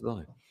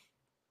responsibility.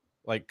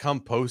 Like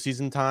come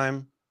postseason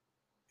time,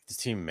 if this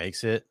team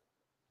makes it,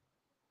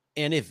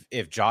 and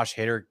if Josh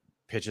Hader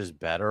pitches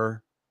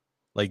better,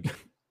 like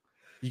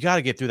you got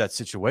to get through that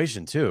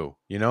situation too,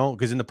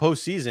 because in the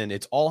postseason,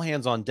 it's all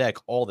hands on deck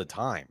all the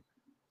time.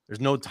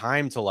 There's no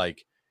time to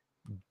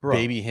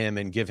baby him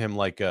and give him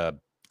like a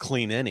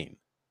clean inning.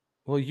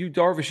 Well,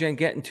 Darvish ain't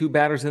getting 2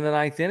 batters in the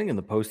 9th inning in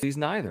the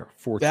postseason either.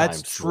 4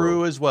 times. That's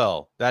true as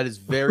well. That is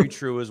very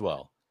true as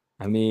well.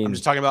 I mean, I'm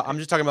just talking about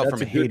from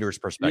Hader's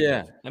perspective.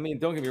 Yeah. I mean,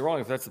 don't get me wrong.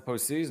 If that's the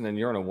postseason and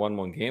you're in a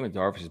 1-1 game and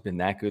Darvish has been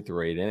that good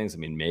through 8 innings, I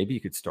mean, maybe you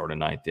could start a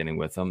 9th inning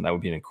with him. That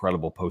would be an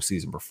incredible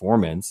postseason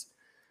performance.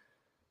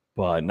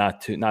 But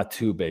not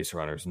 2 base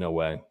runners. No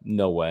way.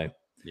 No way.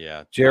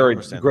 Yeah.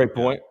 Jared, great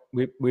point.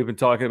 We've been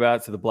talking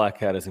about it, so the black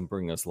cat isn't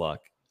bringing us luck.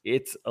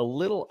 It's a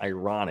little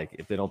ironic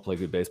if they don't play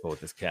good baseball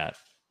with this cat,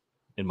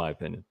 in my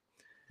opinion.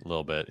 A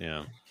little bit,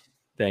 yeah.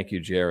 Thank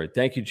you, Jared.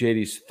 Thank you,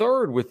 JD's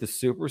third with the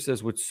super.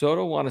 Says, would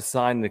Soto want to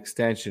sign an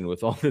extension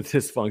with all the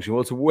dysfunction?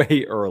 Well, it's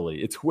way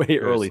early. It's way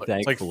early,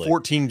 thankfully. It's like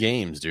 14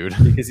 games, dude.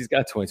 Because he's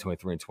got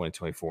 2023 and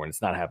 2024, and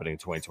it's not happening in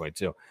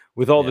 2022.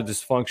 With all the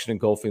dysfunction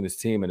engulfing this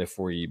team, and if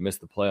we miss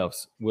the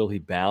playoffs, will he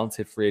bounce,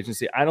 hit free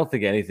agency? I don't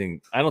think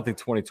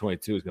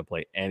 2022 is going to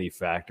play any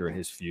factor in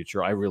his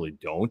future. I really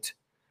don't.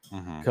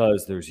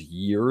 Because there's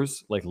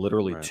years, like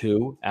literally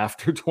 2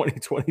 after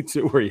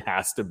 2022, where he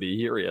has to be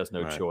here. He has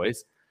no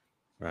choice.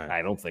 Right.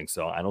 I don't think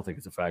so. I don't think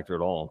it's a factor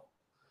at all.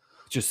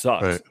 It just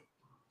sucks. Right.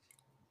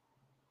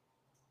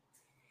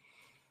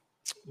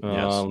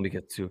 Let me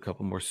get to a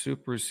couple more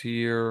supers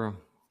here.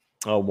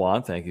 Oh,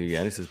 Juan, thank you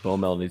again. He says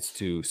Bomel needs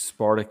to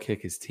Sparta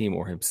kick his team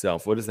or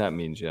himself. What does that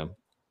mean, Jim?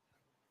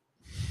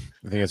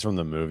 I think it's from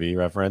the movie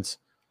reference.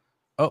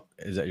 Oh,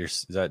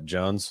 is that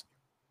Jones?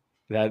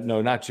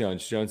 No, not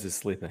Jones. Jones is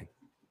sleeping.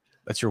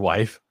 That's your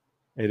wife?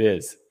 It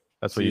is.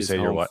 That's what you say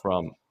your wife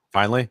from.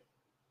 Finally?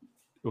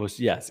 Well,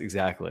 yes,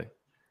 exactly.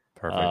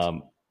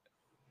 Perfect.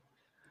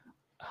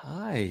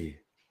 Hi.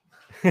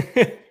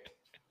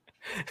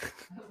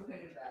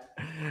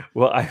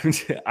 Well,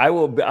 I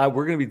will.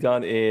 We're going to be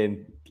done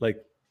in like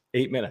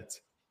 8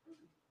 minutes.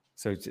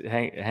 So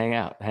hang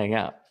out.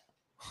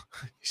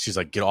 She's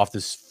like, get off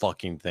this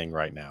fucking thing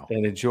right now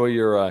and enjoy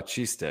your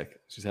cheese stick.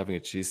 She's having a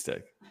cheese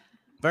stick.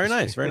 Very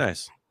nice, very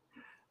nice.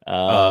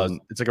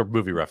 It's like a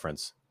movie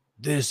reference.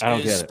 This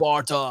is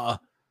Sparta.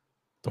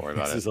 Don't worry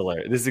about it. This is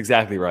hilarious. This is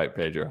exactly right,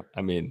 Pedro.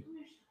 I mean,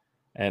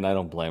 and I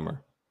don't blame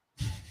her.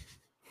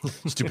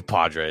 Stupid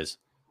Padres.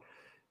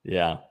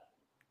 Yeah.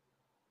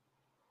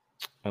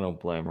 I don't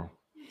blame her.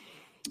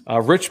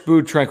 Rich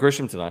booed Trent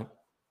Grisham tonight.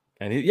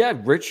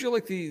 And Rich, you're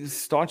like the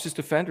staunchest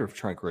defender of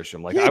Trent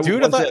Grisham. Like,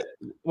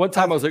 one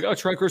time I was like, "Oh,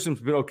 Trent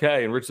Grisham's been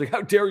okay," and Rich's like,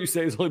 "How dare you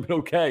say he's only been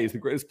okay? He's the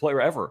greatest player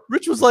ever."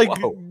 Rich was like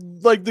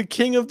the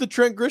king of the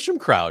Trent Grisham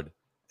crowd,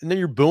 and then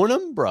you're booing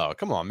him, bro.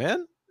 Come on,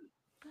 man.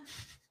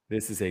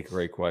 This is a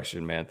great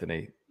question,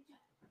 Anthony.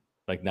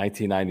 Like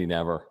 1990,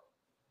 never.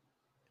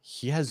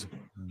 He has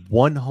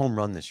one home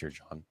run this year,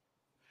 John.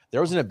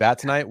 There was an at bat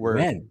tonight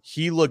where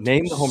he looked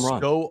name the home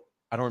run.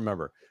 I don't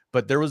remember,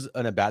 but there was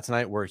an at bat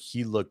tonight where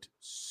he looked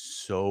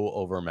so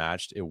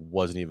overmatched. It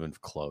wasn't even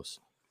close.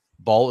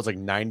 Ball was like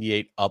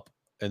 98 up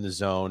in the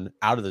zone,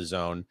 out of the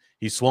zone.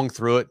 He swung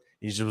through it.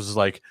 He just was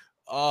like,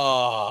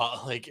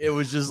 oh, like it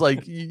was just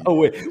like, oh,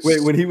 wait,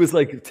 when he was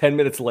like 10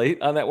 minutes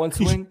late on that one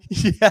swing?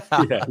 Yeah.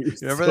 He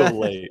was remember so that?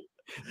 Late.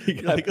 He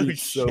got beat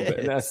so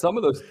bad. Now,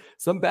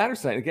 some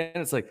batters tonight, again,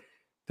 it's like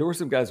there were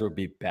some guys who were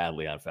beat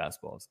badly on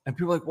fastballs. And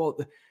people are like, well,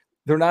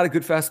 they're not a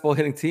good fastball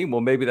hitting team.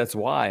 Well, maybe that's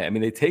why. I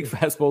mean, they take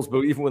fastballs,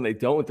 but even when they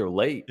don't, they're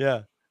late.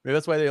 Yeah. Maybe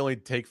that's why they only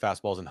take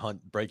fastballs and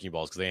hunt breaking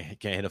balls, because they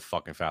can't hit a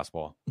fucking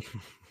fastball.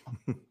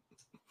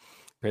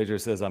 Pedro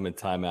says I'm in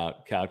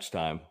timeout. Couch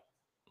time.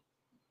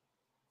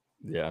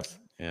 Yes.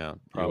 Yeah,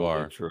 probably you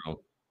are. True.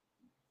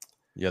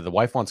 Yeah, the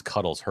wife wants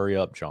cuddles. Hurry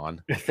up,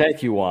 John.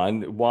 Thank you,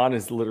 Juan. Juan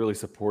is literally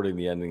supporting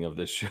the ending of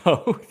this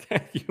show.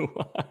 Thank you,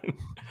 Juan.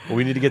 Well,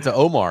 we need to get to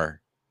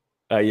Omar.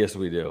 Yes,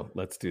 we do.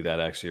 Let's do that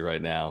actually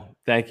right now.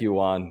 Thank you,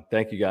 Juan.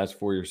 Thank you guys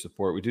for your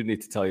support. We do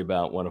need to tell you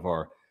about one of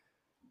our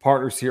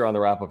partners here on the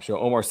Wrap-Up Show,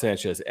 Omar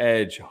Sanchez,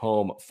 Edge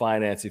Home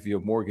Finance. If you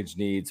have mortgage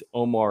needs,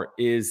 Omar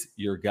is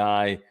your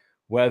guy.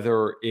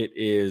 Whether it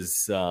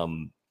is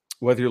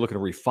whether you're looking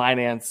to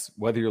refinance,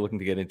 whether you're looking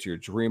to get into your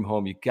dream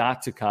home, you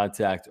got to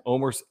contact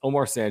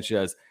Omar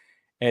Sanchez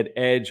at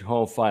Edge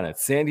Home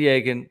Finance. San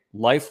Diegan,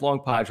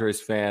 lifelong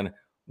Padres fan,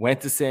 went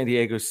to San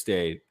Diego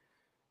State.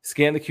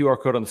 Scan the QR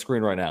code on the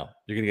screen right now.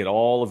 You're going to get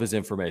all of his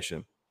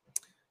information.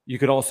 You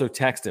can also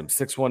text him,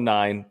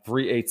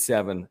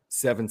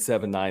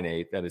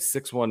 619-387-7798. That is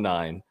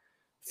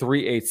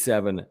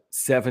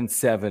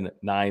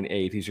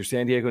 619-387-7798. He's your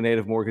San Diego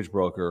native mortgage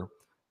broker.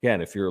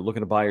 Again, if you're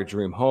looking to buy your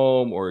dream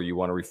home or you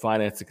want to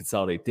refinance and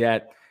consolidate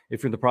debt,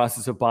 if you're in the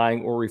process of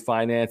buying or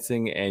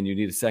refinancing and you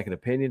need a second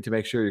opinion to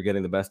make sure you're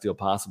getting the best deal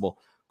possible,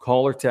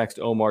 call or text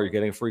Omar. You're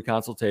getting a free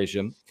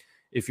consultation.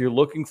 If you're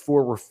looking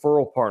for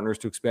referral partners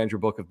to expand your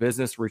book of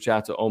business, reach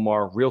out to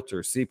Omar.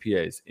 Realtors,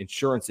 CPAs,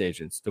 insurance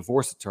agents,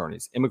 divorce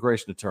attorneys,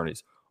 immigration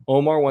attorneys.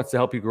 Omar wants to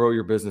help you grow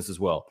your business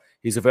as well.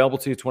 He's available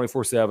to you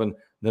 24/7.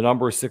 The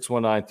number is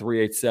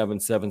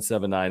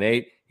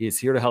 619-387-7798. He is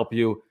here to help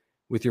you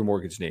with your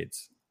mortgage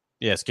needs.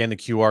 Yeah, scan the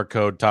QR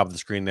code, top of the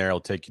screen there.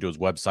 It'll take you to his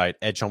website,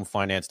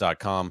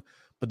 edgehomefinance.com.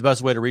 But the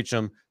best way to reach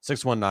him,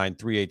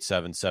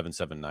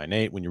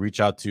 619-387-7798. When you reach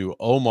out to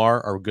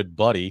Omar, our good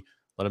buddy,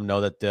 let him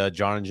know that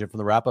John and Jim from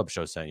the Wrap-Up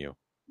Show sent you.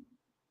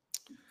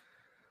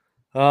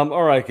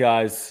 All right,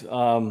 guys.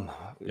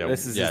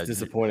 This is as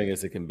disappointing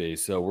as it can be.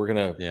 So we're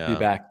gonna be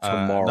back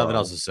tomorrow. Nothing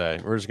else to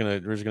say. We're just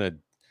gonna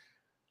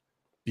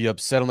be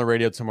upset on the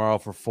radio tomorrow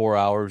for 4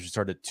 hours. We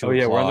start at 2 o'clock.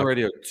 Yeah, we're on the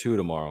radio at 2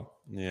 tomorrow.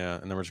 Yeah,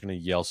 and then we're just gonna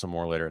yell some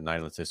more later at night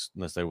unless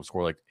they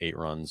score like 8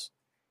 runs.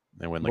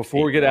 They win like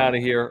Before we get out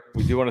of here,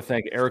 we do want to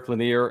thank Eric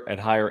Lanier at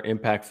Higher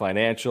Impact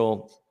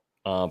Financial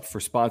for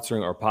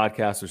sponsoring our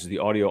podcast, which is the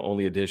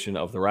audio-only edition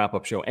of the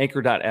Wrap-Up Show.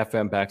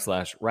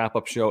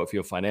 Anchor.fm/Wrap-Up Show. If you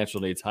have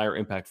financial needs,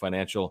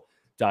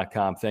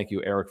 higherimpactfinancial.com. Thank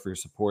you, Eric, for your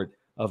support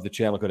of the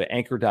channel. Go to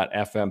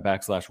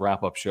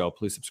anchor.fm/Wrap-Up Show.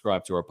 Please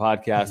subscribe to our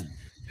podcast.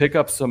 Pick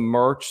up some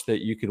merch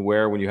that you can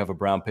wear when you have a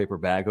brown paper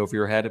bag over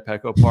your head at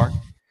Petco Park.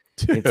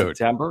 In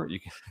September. You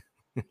can,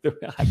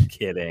 I'm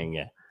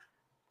kidding.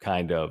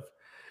 Kind of.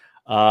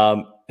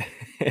 And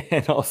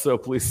also,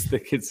 please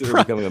consider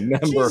becoming a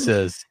member.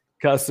 Jesus.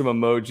 Custom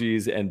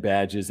emojis and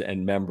badges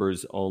and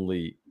members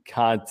only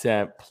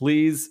content.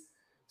 Please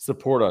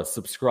support us.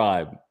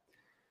 Subscribe.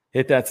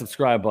 Hit that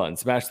subscribe button.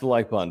 Smash the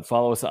like button.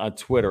 Follow us on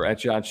Twitter at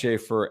John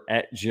Schaefer,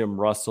 at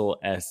Jim Russell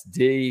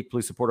SD.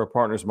 Please support our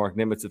partners, Mark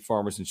Nimitz at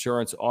Farmers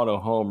Insurance, Auto,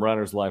 Home,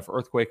 Renter's Life,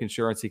 Earthquake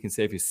Insurance. He can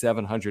save you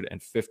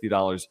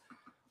 $750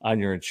 on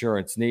your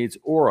insurance needs.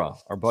 Aura,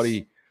 our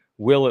buddy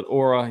Will at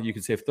Aura. You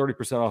can save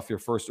 30% off your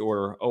first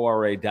order.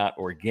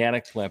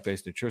 ORA.organic,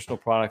 plant-based nutritional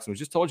products. And we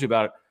just told you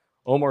about it.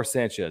 Omar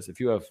Sanchez. If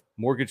you have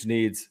mortgage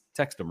needs,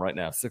 text him right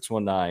now,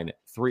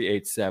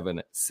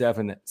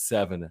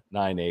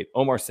 619-387-7798.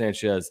 Omar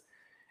Sanchez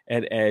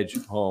at Edge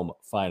Home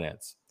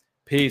Finance.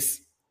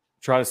 Peace.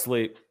 Try to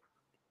sleep.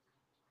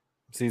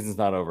 Season's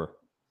not over.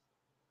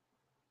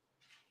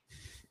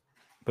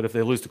 But if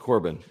they lose to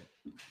Corbin,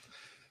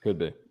 could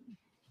be.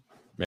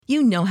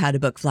 You know how to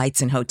book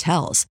flights and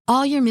hotels.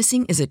 All you're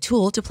missing is a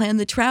tool to plan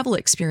the travel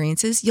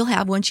experiences you'll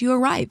have once you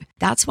arrive.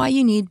 That's why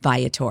you need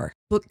Viator.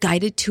 Book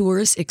guided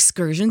tours,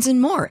 excursions,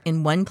 and more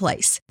in one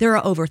place. There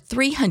are over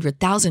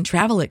 300,000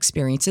 travel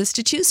experiences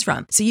to choose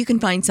from, so you can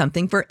find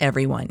something for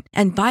everyone.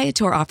 And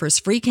Viator offers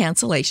free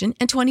cancellation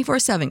and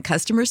 24/7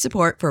 customer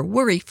support for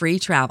worry-free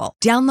travel.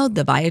 Download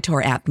the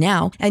Viator app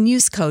now and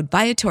use code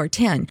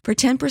Viator10 for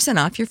 10%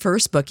 off your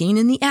first booking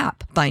in the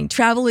app. Find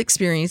travel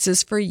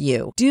experiences for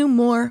you. Do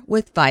more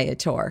with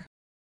Viator.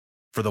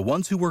 For the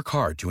ones who work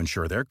hard to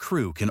ensure their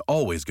crew can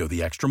always go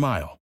the extra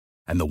mile,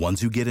 and the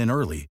ones who get in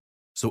early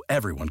so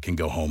everyone can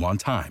go home on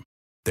time,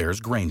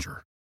 there's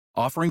Granger,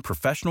 offering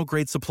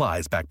professional-grade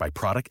supplies backed by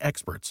product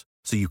experts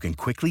so you can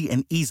quickly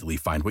and easily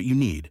find what you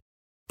need.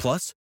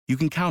 Plus, you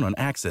can count on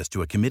access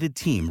to a committed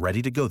team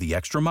ready to go the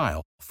extra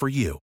mile for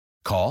you.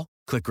 Call,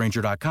 click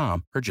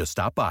Granger.com, or just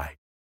stop by.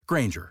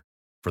 Granger,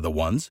 for the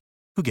ones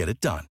who get it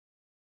done.